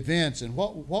account of the events and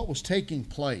what was taking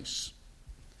place.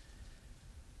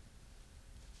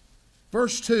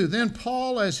 Verse 2, then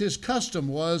Paul, as his custom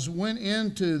was, went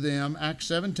into them, Acts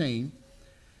 17,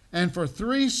 and for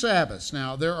 3 Sabbaths.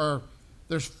 Now,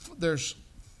 there's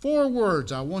 4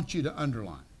 words I want you to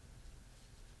underline.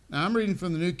 Now, I'm reading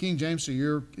from the New King James, so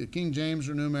your King James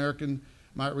or New American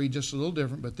might read just a little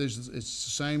different, but it's the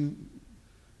same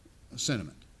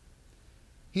sentiment.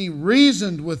 He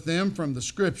reasoned with them from the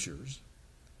Scriptures,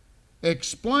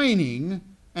 explaining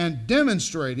and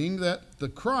demonstrating that the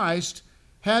Christ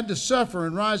had to suffer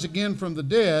and rise again from the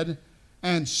dead,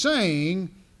 and saying,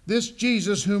 this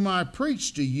Jesus whom I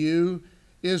preach to you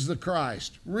is the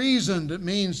Christ. Reasoned, it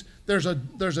means there's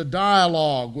a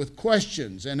dialogue with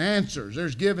questions and answers.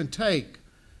 There's give and take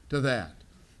to that.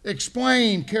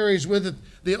 Explain carries with it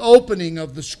the opening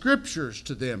of the Scriptures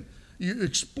to them. You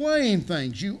explain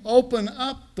things. You open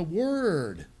up the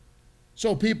Word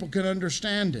so people can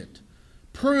understand it.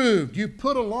 Proved, you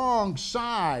put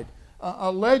alongside,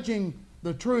 alleging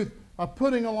the truth,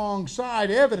 putting alongside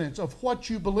evidence of what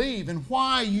you believe and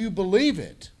why you believe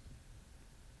it.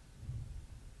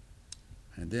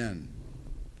 And then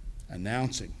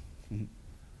announcing,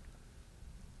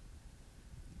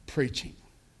 preaching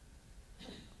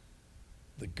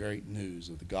the great news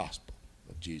of the gospel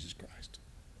of Jesus Christ.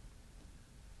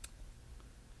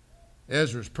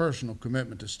 Ezra's personal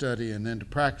commitment to study and then to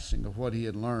practicing of what he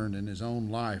had learned in his own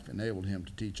life enabled him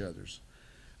to teach others.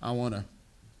 I want to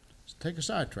take a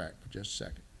sidetrack for just a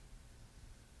second.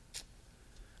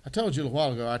 I told you a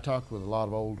while ago I talked with a lot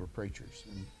of older preachers,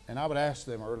 and I would ask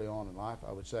them early on in life,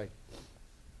 I would say,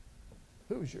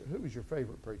 who was your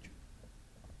favorite preacher?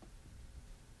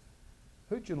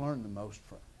 Who'd you learn the most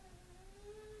from?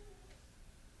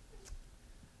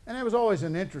 And it was always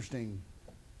an interesting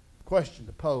question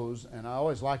to pose, and I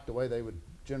always liked the way they would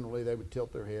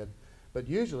tilt their head, but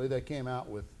usually they came out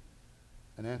with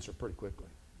an answer pretty quickly.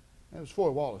 And it was Foy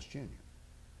Wallace Jr.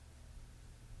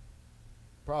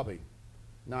 Probably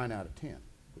 9 out of 10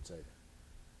 would say that.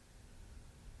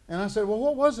 And I said, well,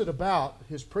 what was it about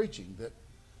his preaching that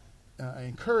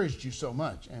encouraged you so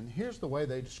much? And here's the way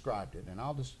they described it, and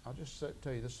I'll just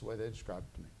tell you this is the way they described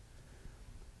it to me.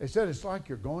 They said it's like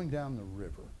you're going down the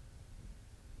river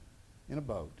in a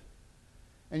boat,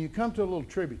 and you come to a little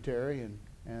tributary,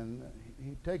 and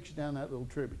he takes you down that little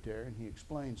tributary, and he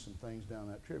explains some things down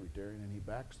that tributary, and then he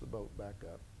backs the boat back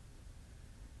up,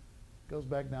 goes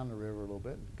back down the river a little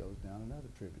bit, and goes down another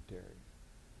tributary,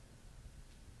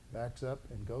 backs up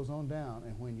and goes on down,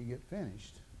 and when you get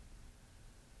finished,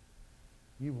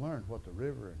 you've learned what the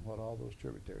river and what all those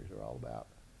tributaries are all about.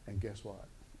 And guess what?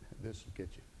 This will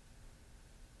get you.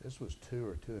 This was 2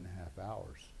 or 2.5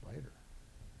 hours later.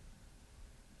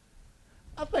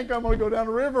 I think I'm going to go down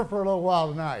the river for a little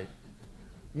while tonight.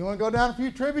 You want to go down a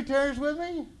few tributaries with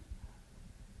me?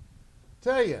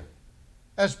 Tell you,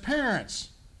 as parents,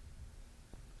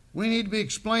 we need to be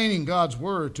explaining God's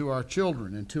Word to our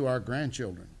children and to our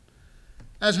grandchildren.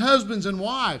 As husbands and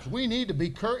wives, we need to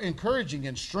be encouraging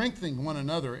and strengthening one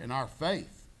another in our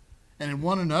faith and in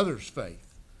one another's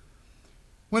faith.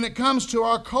 When it comes to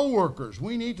our co-workers,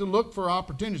 we need to look for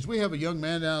opportunities. We have a young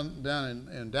man down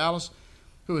in Dallas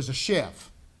who is a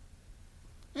chef.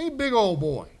 He's a big old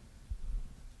boy.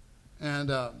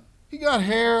 And he got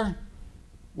hair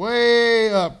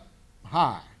way up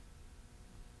high.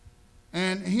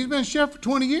 And he's been a chef for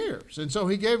 20 years. And so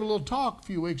he gave a little talk a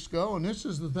few weeks ago, and this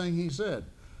is the thing he said.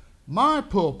 My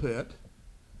pulpit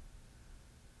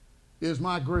is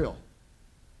my grill.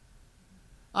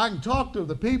 I can talk to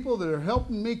the people that are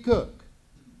helping me cook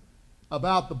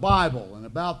about the Bible and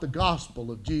about the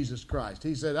gospel of Jesus Christ.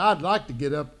 He said, I'd like to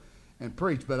get up and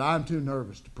preach, but I'm too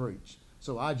nervous to preach.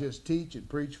 So I just teach and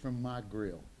preach from my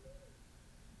grill.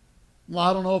 Well,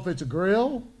 I don't know if it's a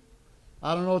grill.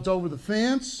 I don't know if it's over the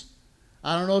fence.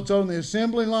 I don't know if it's on the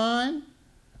assembly line.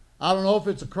 I don't know if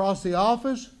it's across the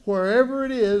office. Wherever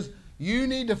it is, you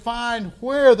need to find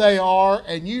where they are,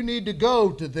 and you need to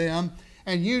go to them,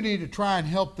 and you need to try and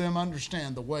help them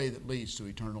understand the way that leads to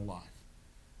eternal life.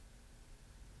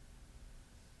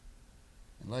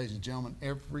 And ladies and gentlemen,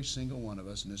 every single one of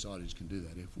us in this audience can do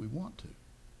that if we want to.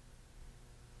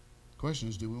 The question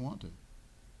is, do we want to?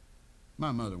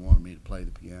 My mother wanted me to play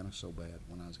the piano so bad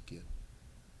when I was a kid.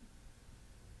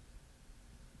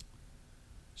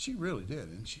 She really did.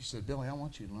 And she said, Billy, I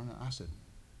want you to learn it. I said,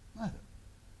 Mother,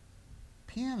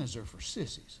 pianos are for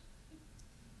sissies.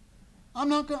 I'm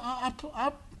not going to,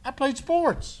 I played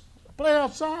sports. I played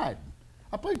outside.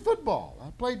 I played football.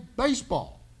 I played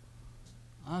baseball.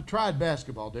 I tried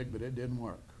basketball, Dick, but it didn't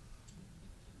work.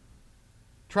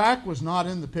 Track was not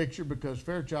in the picture because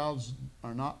Fairchilds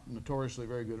are not notoriously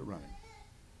very good at running.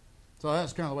 So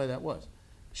that's kind of the way that was.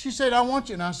 She said, I want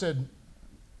you. And I said,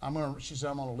 she said,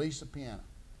 I'm going to lease a piano.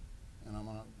 And I'm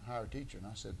going to hire a teacher. And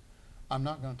I said, I'm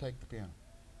not going to take the piano.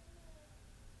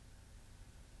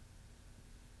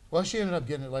 Well, she ended up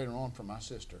getting it later on from my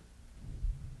sister.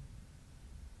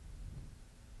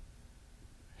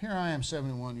 Here I am,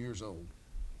 71 years old.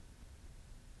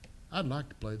 I'd like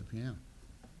to play the piano.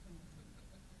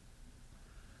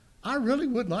 I really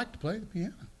would like to play the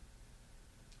piano.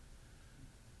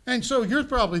 And so you're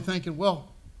probably thinking,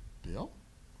 well, Bill,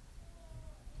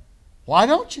 why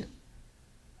don't you?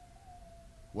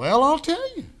 Well, I'll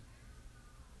tell you.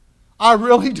 I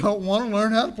really don't want to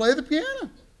learn how to play the piano.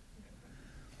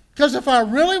 Because if I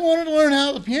really wanted to learn how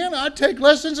to play the piano, I'd take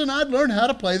lessons and I'd learn how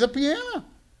to play the piano.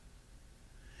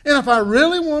 And if I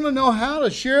really want to know how to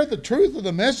share the truth of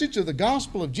the message of the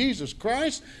gospel of Jesus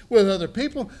Christ with other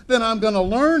people, then I'm going to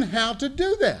learn how to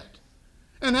do that.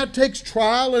 And that takes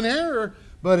trial and error,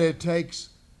 but it takes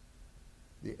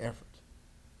the effort.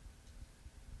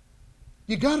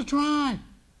 You got to try.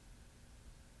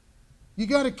 You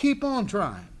got to keep on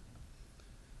trying.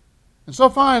 And so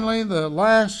finally, the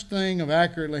last thing of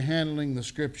accurately handling the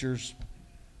Scriptures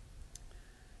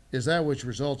is that which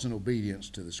results in obedience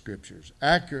to the Scriptures.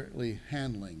 Accurately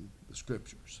handling the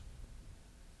Scriptures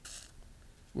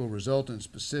will result in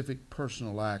specific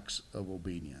personal acts of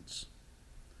obedience.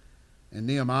 In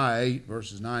Nehemiah 8,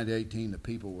 verses 9 to 18, the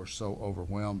people were so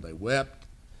overwhelmed they wept.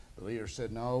 The leader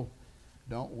said, no,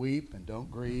 don't weep and don't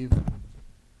grieve.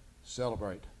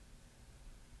 Celebrate.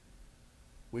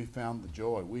 We found the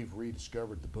joy. We've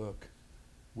rediscovered the book.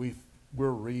 We're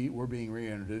being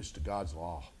reintroduced to God's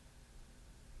law.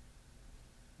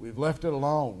 We've left it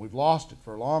alone. We've lost it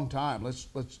for a long time. Let's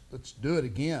do it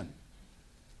again.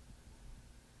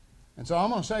 And so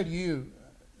I'm going to say to you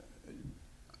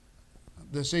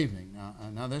this evening.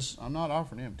 Now this, I'm not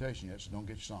offering an invitation yet, so don't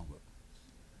get your songbook.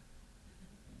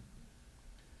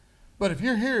 But if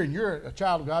you're here and you're a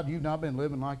child of God, you've not been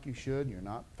living like you should, and you're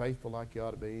not faithful like you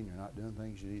ought to be, and you're not doing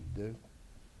things you need to do,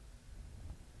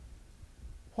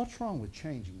 what's wrong with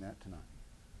changing that tonight?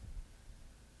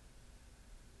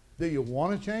 Do you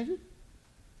want to change it?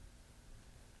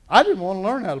 I didn't want to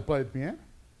learn how to play the piano.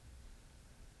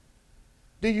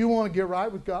 Do you want to get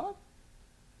right with God?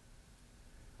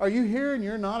 Are you here and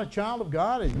you're not a child of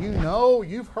God, and you know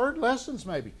you've heard lessons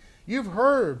maybe? You've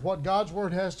heard what God's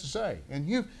Word has to say, and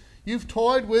you've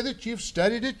toyed with it, you've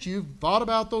studied it, you've thought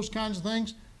about those kinds of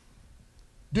things.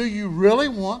 Do you really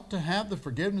want to have the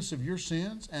forgiveness of your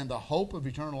sins and the hope of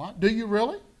eternal life? Do you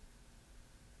really?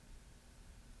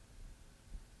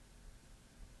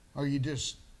 Or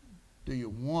do you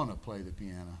want to play the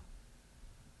piano,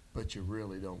 but you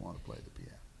really don't want to play the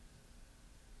piano?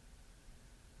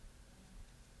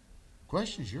 The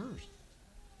question is yours.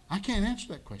 I can't answer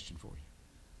that question for you.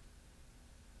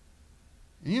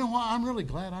 And you know why? I'm really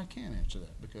glad I can answer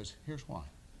that, because here's why.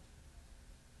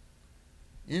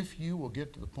 If you will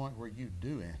get to the point where you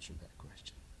do answer that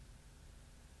question,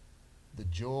 the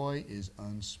joy is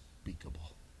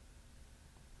unspeakable.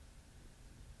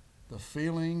 The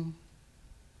feeling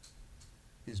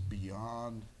is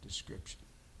beyond description.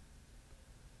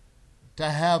 To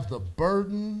have the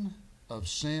burden of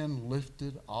sin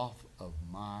lifted off of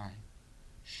my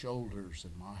shoulders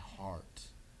and my heart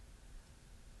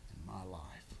and my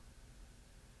life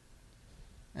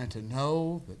and to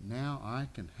know that now I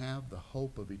can have the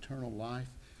hope of eternal life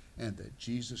and that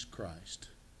Jesus Christ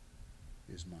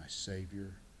is my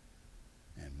Savior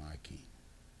and my King.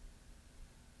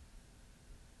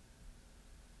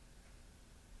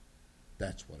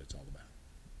 That's what it's all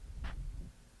about.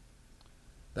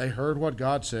 They heard what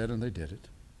God said and they did it.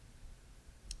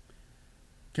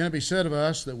 Can it be said of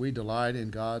us that we delight in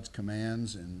God's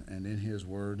commands and in His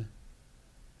Word?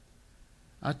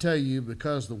 I tell you,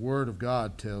 because the Word of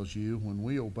God tells you, when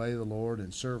we obey the Lord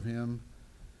and serve Him,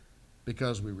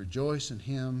 because we rejoice in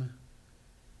Him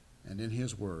and in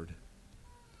His Word,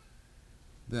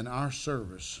 then our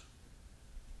service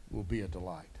will be a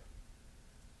delight.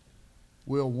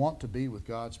 We'll want to be with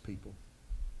God's people.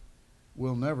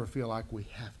 We'll never feel like we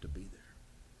have to be there.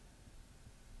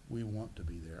 We want to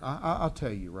be there. I'll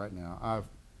tell you right now,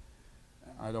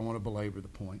 I don't want to belabor the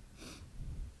point,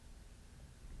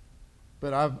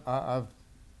 but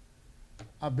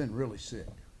I've been really sick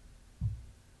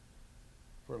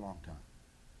for a long time.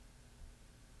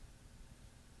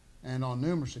 And on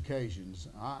numerous occasions,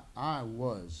 I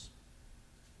was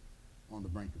on the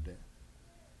brink of death.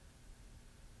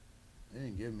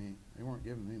 They weren't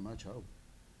giving me much hope.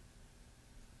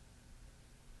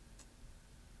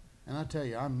 And I tell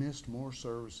you, I missed more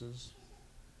services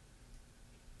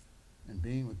and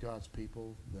being with God's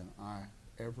people than I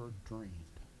ever dreamed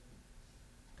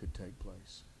could take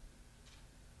place.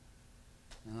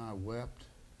 And I wept,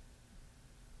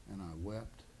 and I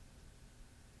wept,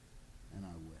 and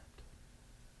I wept.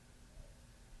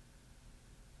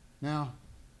 Now,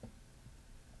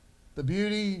 the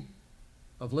beauty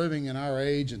of living in our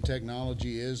age and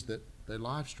technology is that they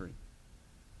live stream.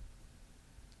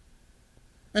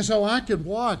 And so I could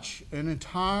watch an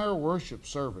entire worship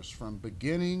service from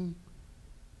beginning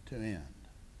to end.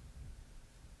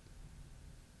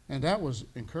 And that was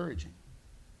encouraging.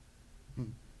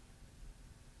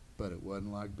 But it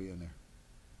wasn't like being there.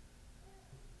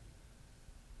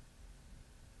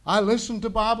 I listened to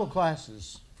Bible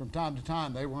classes from time to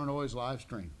time. They weren't always live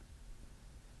streamed.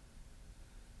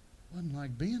 It wasn't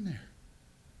like being there.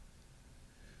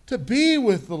 To be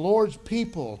with the Lord's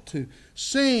people, to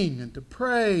sing and to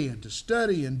pray and to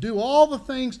study and do all the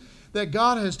things that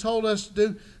God has told us to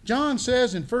do. John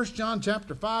says in 1 John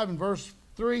chapter 5 and verse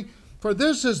 3, "For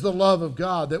this is the love of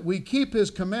God, that we keep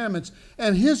His commandments,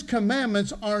 and His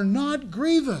commandments are not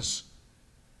grievous."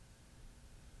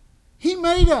 He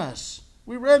made us.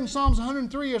 We read in Psalms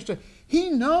 103 yesterday. He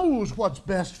knows what's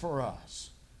best for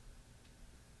us.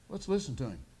 Let's listen to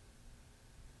Him.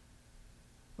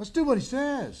 Let's do what He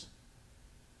says.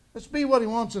 Let's be what He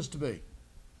wants us to be.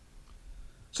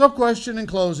 So, question in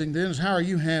closing then is, how are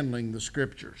you handling the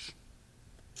Scriptures?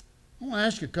 I want to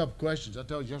ask you a couple questions. I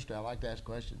told you yesterday I like to ask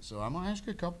questions, so I'm going to ask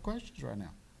you a couple questions right now.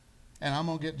 And I'm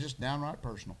going to get just downright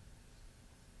personal.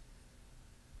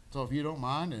 So if you don't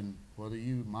mind, and whether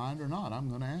you mind or not, I'm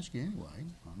going to ask you anyway.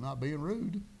 I'm not being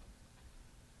rude,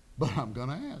 but I'm going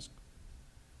to ask.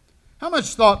 How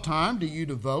much thought time do you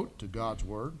devote to God's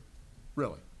Word?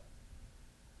 Really?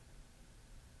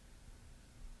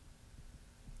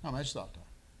 How much thought time?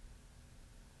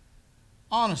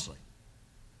 Honestly.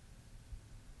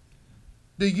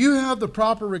 Do you have the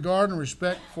proper regard and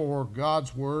respect for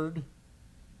God's Word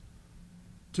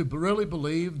to really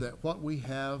believe that what we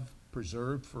have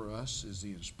preserved for us is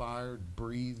the inspired,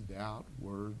 breathed out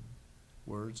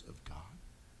words of God?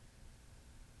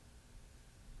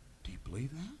 Do you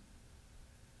believe that?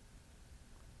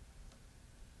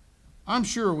 I'm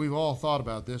sure we've all thought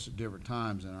about this at different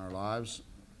times in our lives.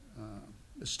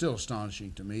 It's still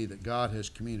astonishing to me that God has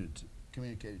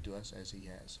communicated to us as He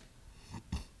has.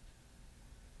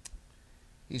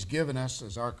 He's given us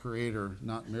as our Creator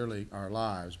not merely our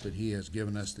lives, but He has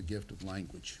given us the gift of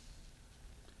language.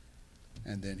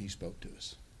 And then He spoke to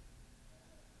us.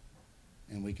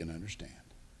 And we can understand.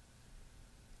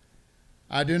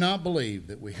 I do not believe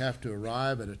that we have to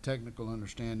arrive at a technical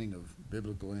understanding of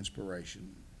biblical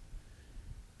inspiration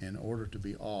in order to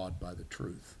be awed by the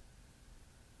truth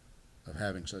of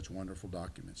having such wonderful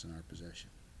documents in our possession.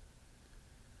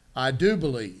 I do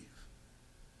believe,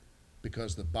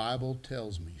 because the Bible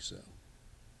tells me so,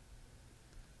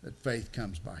 that faith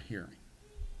comes by hearing,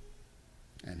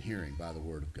 and hearing by the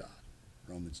Word of God.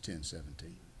 Romans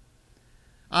 10:17.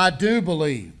 I do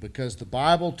believe, because the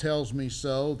Bible tells me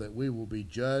so, that we will be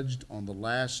judged on the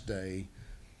last day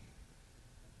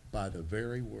by the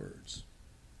very words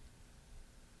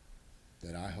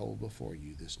that I hold before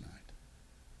you this night.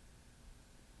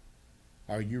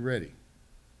 Are you ready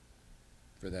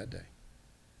for that day?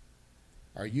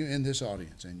 Are you in this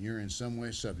audience and you're in some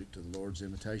way subject to the Lord's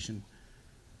invitation?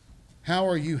 How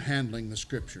are you handling the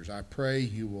Scriptures? I pray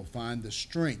you will find the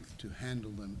strength to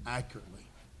handle them accurately,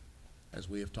 as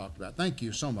we have talked about. Thank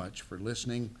you so much for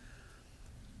listening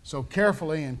so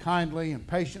carefully and kindly and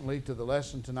patiently to the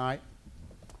lesson tonight.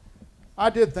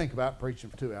 I did think about preaching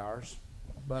for 2 hours,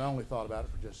 but I only thought about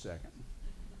it for just a second.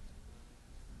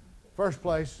 First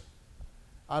place,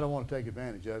 I don't want to take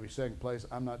advantage of you. Second place,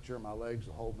 I'm not sure my legs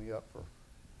will hold me up for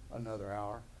another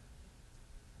hour.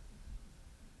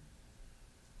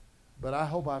 But I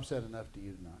hope I've said enough to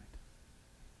you tonight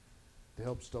to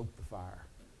help stoke the fire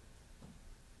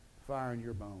in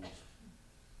your bones,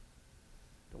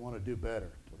 to want to do better,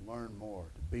 to learn more,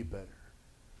 to be better,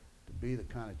 to be the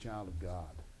kind of child of God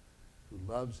who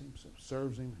loves Him,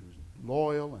 serves Him, who's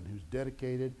loyal and who's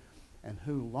dedicated, and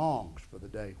who longs for the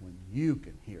day when you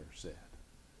can hear said,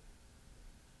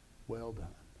 "Well done,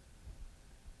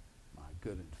 my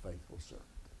good and faithful servant."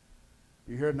 If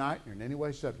you're here tonight and you're in any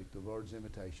way subject to the Lord's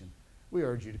invitation, we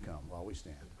urge you to come while we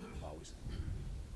stand, while we sing.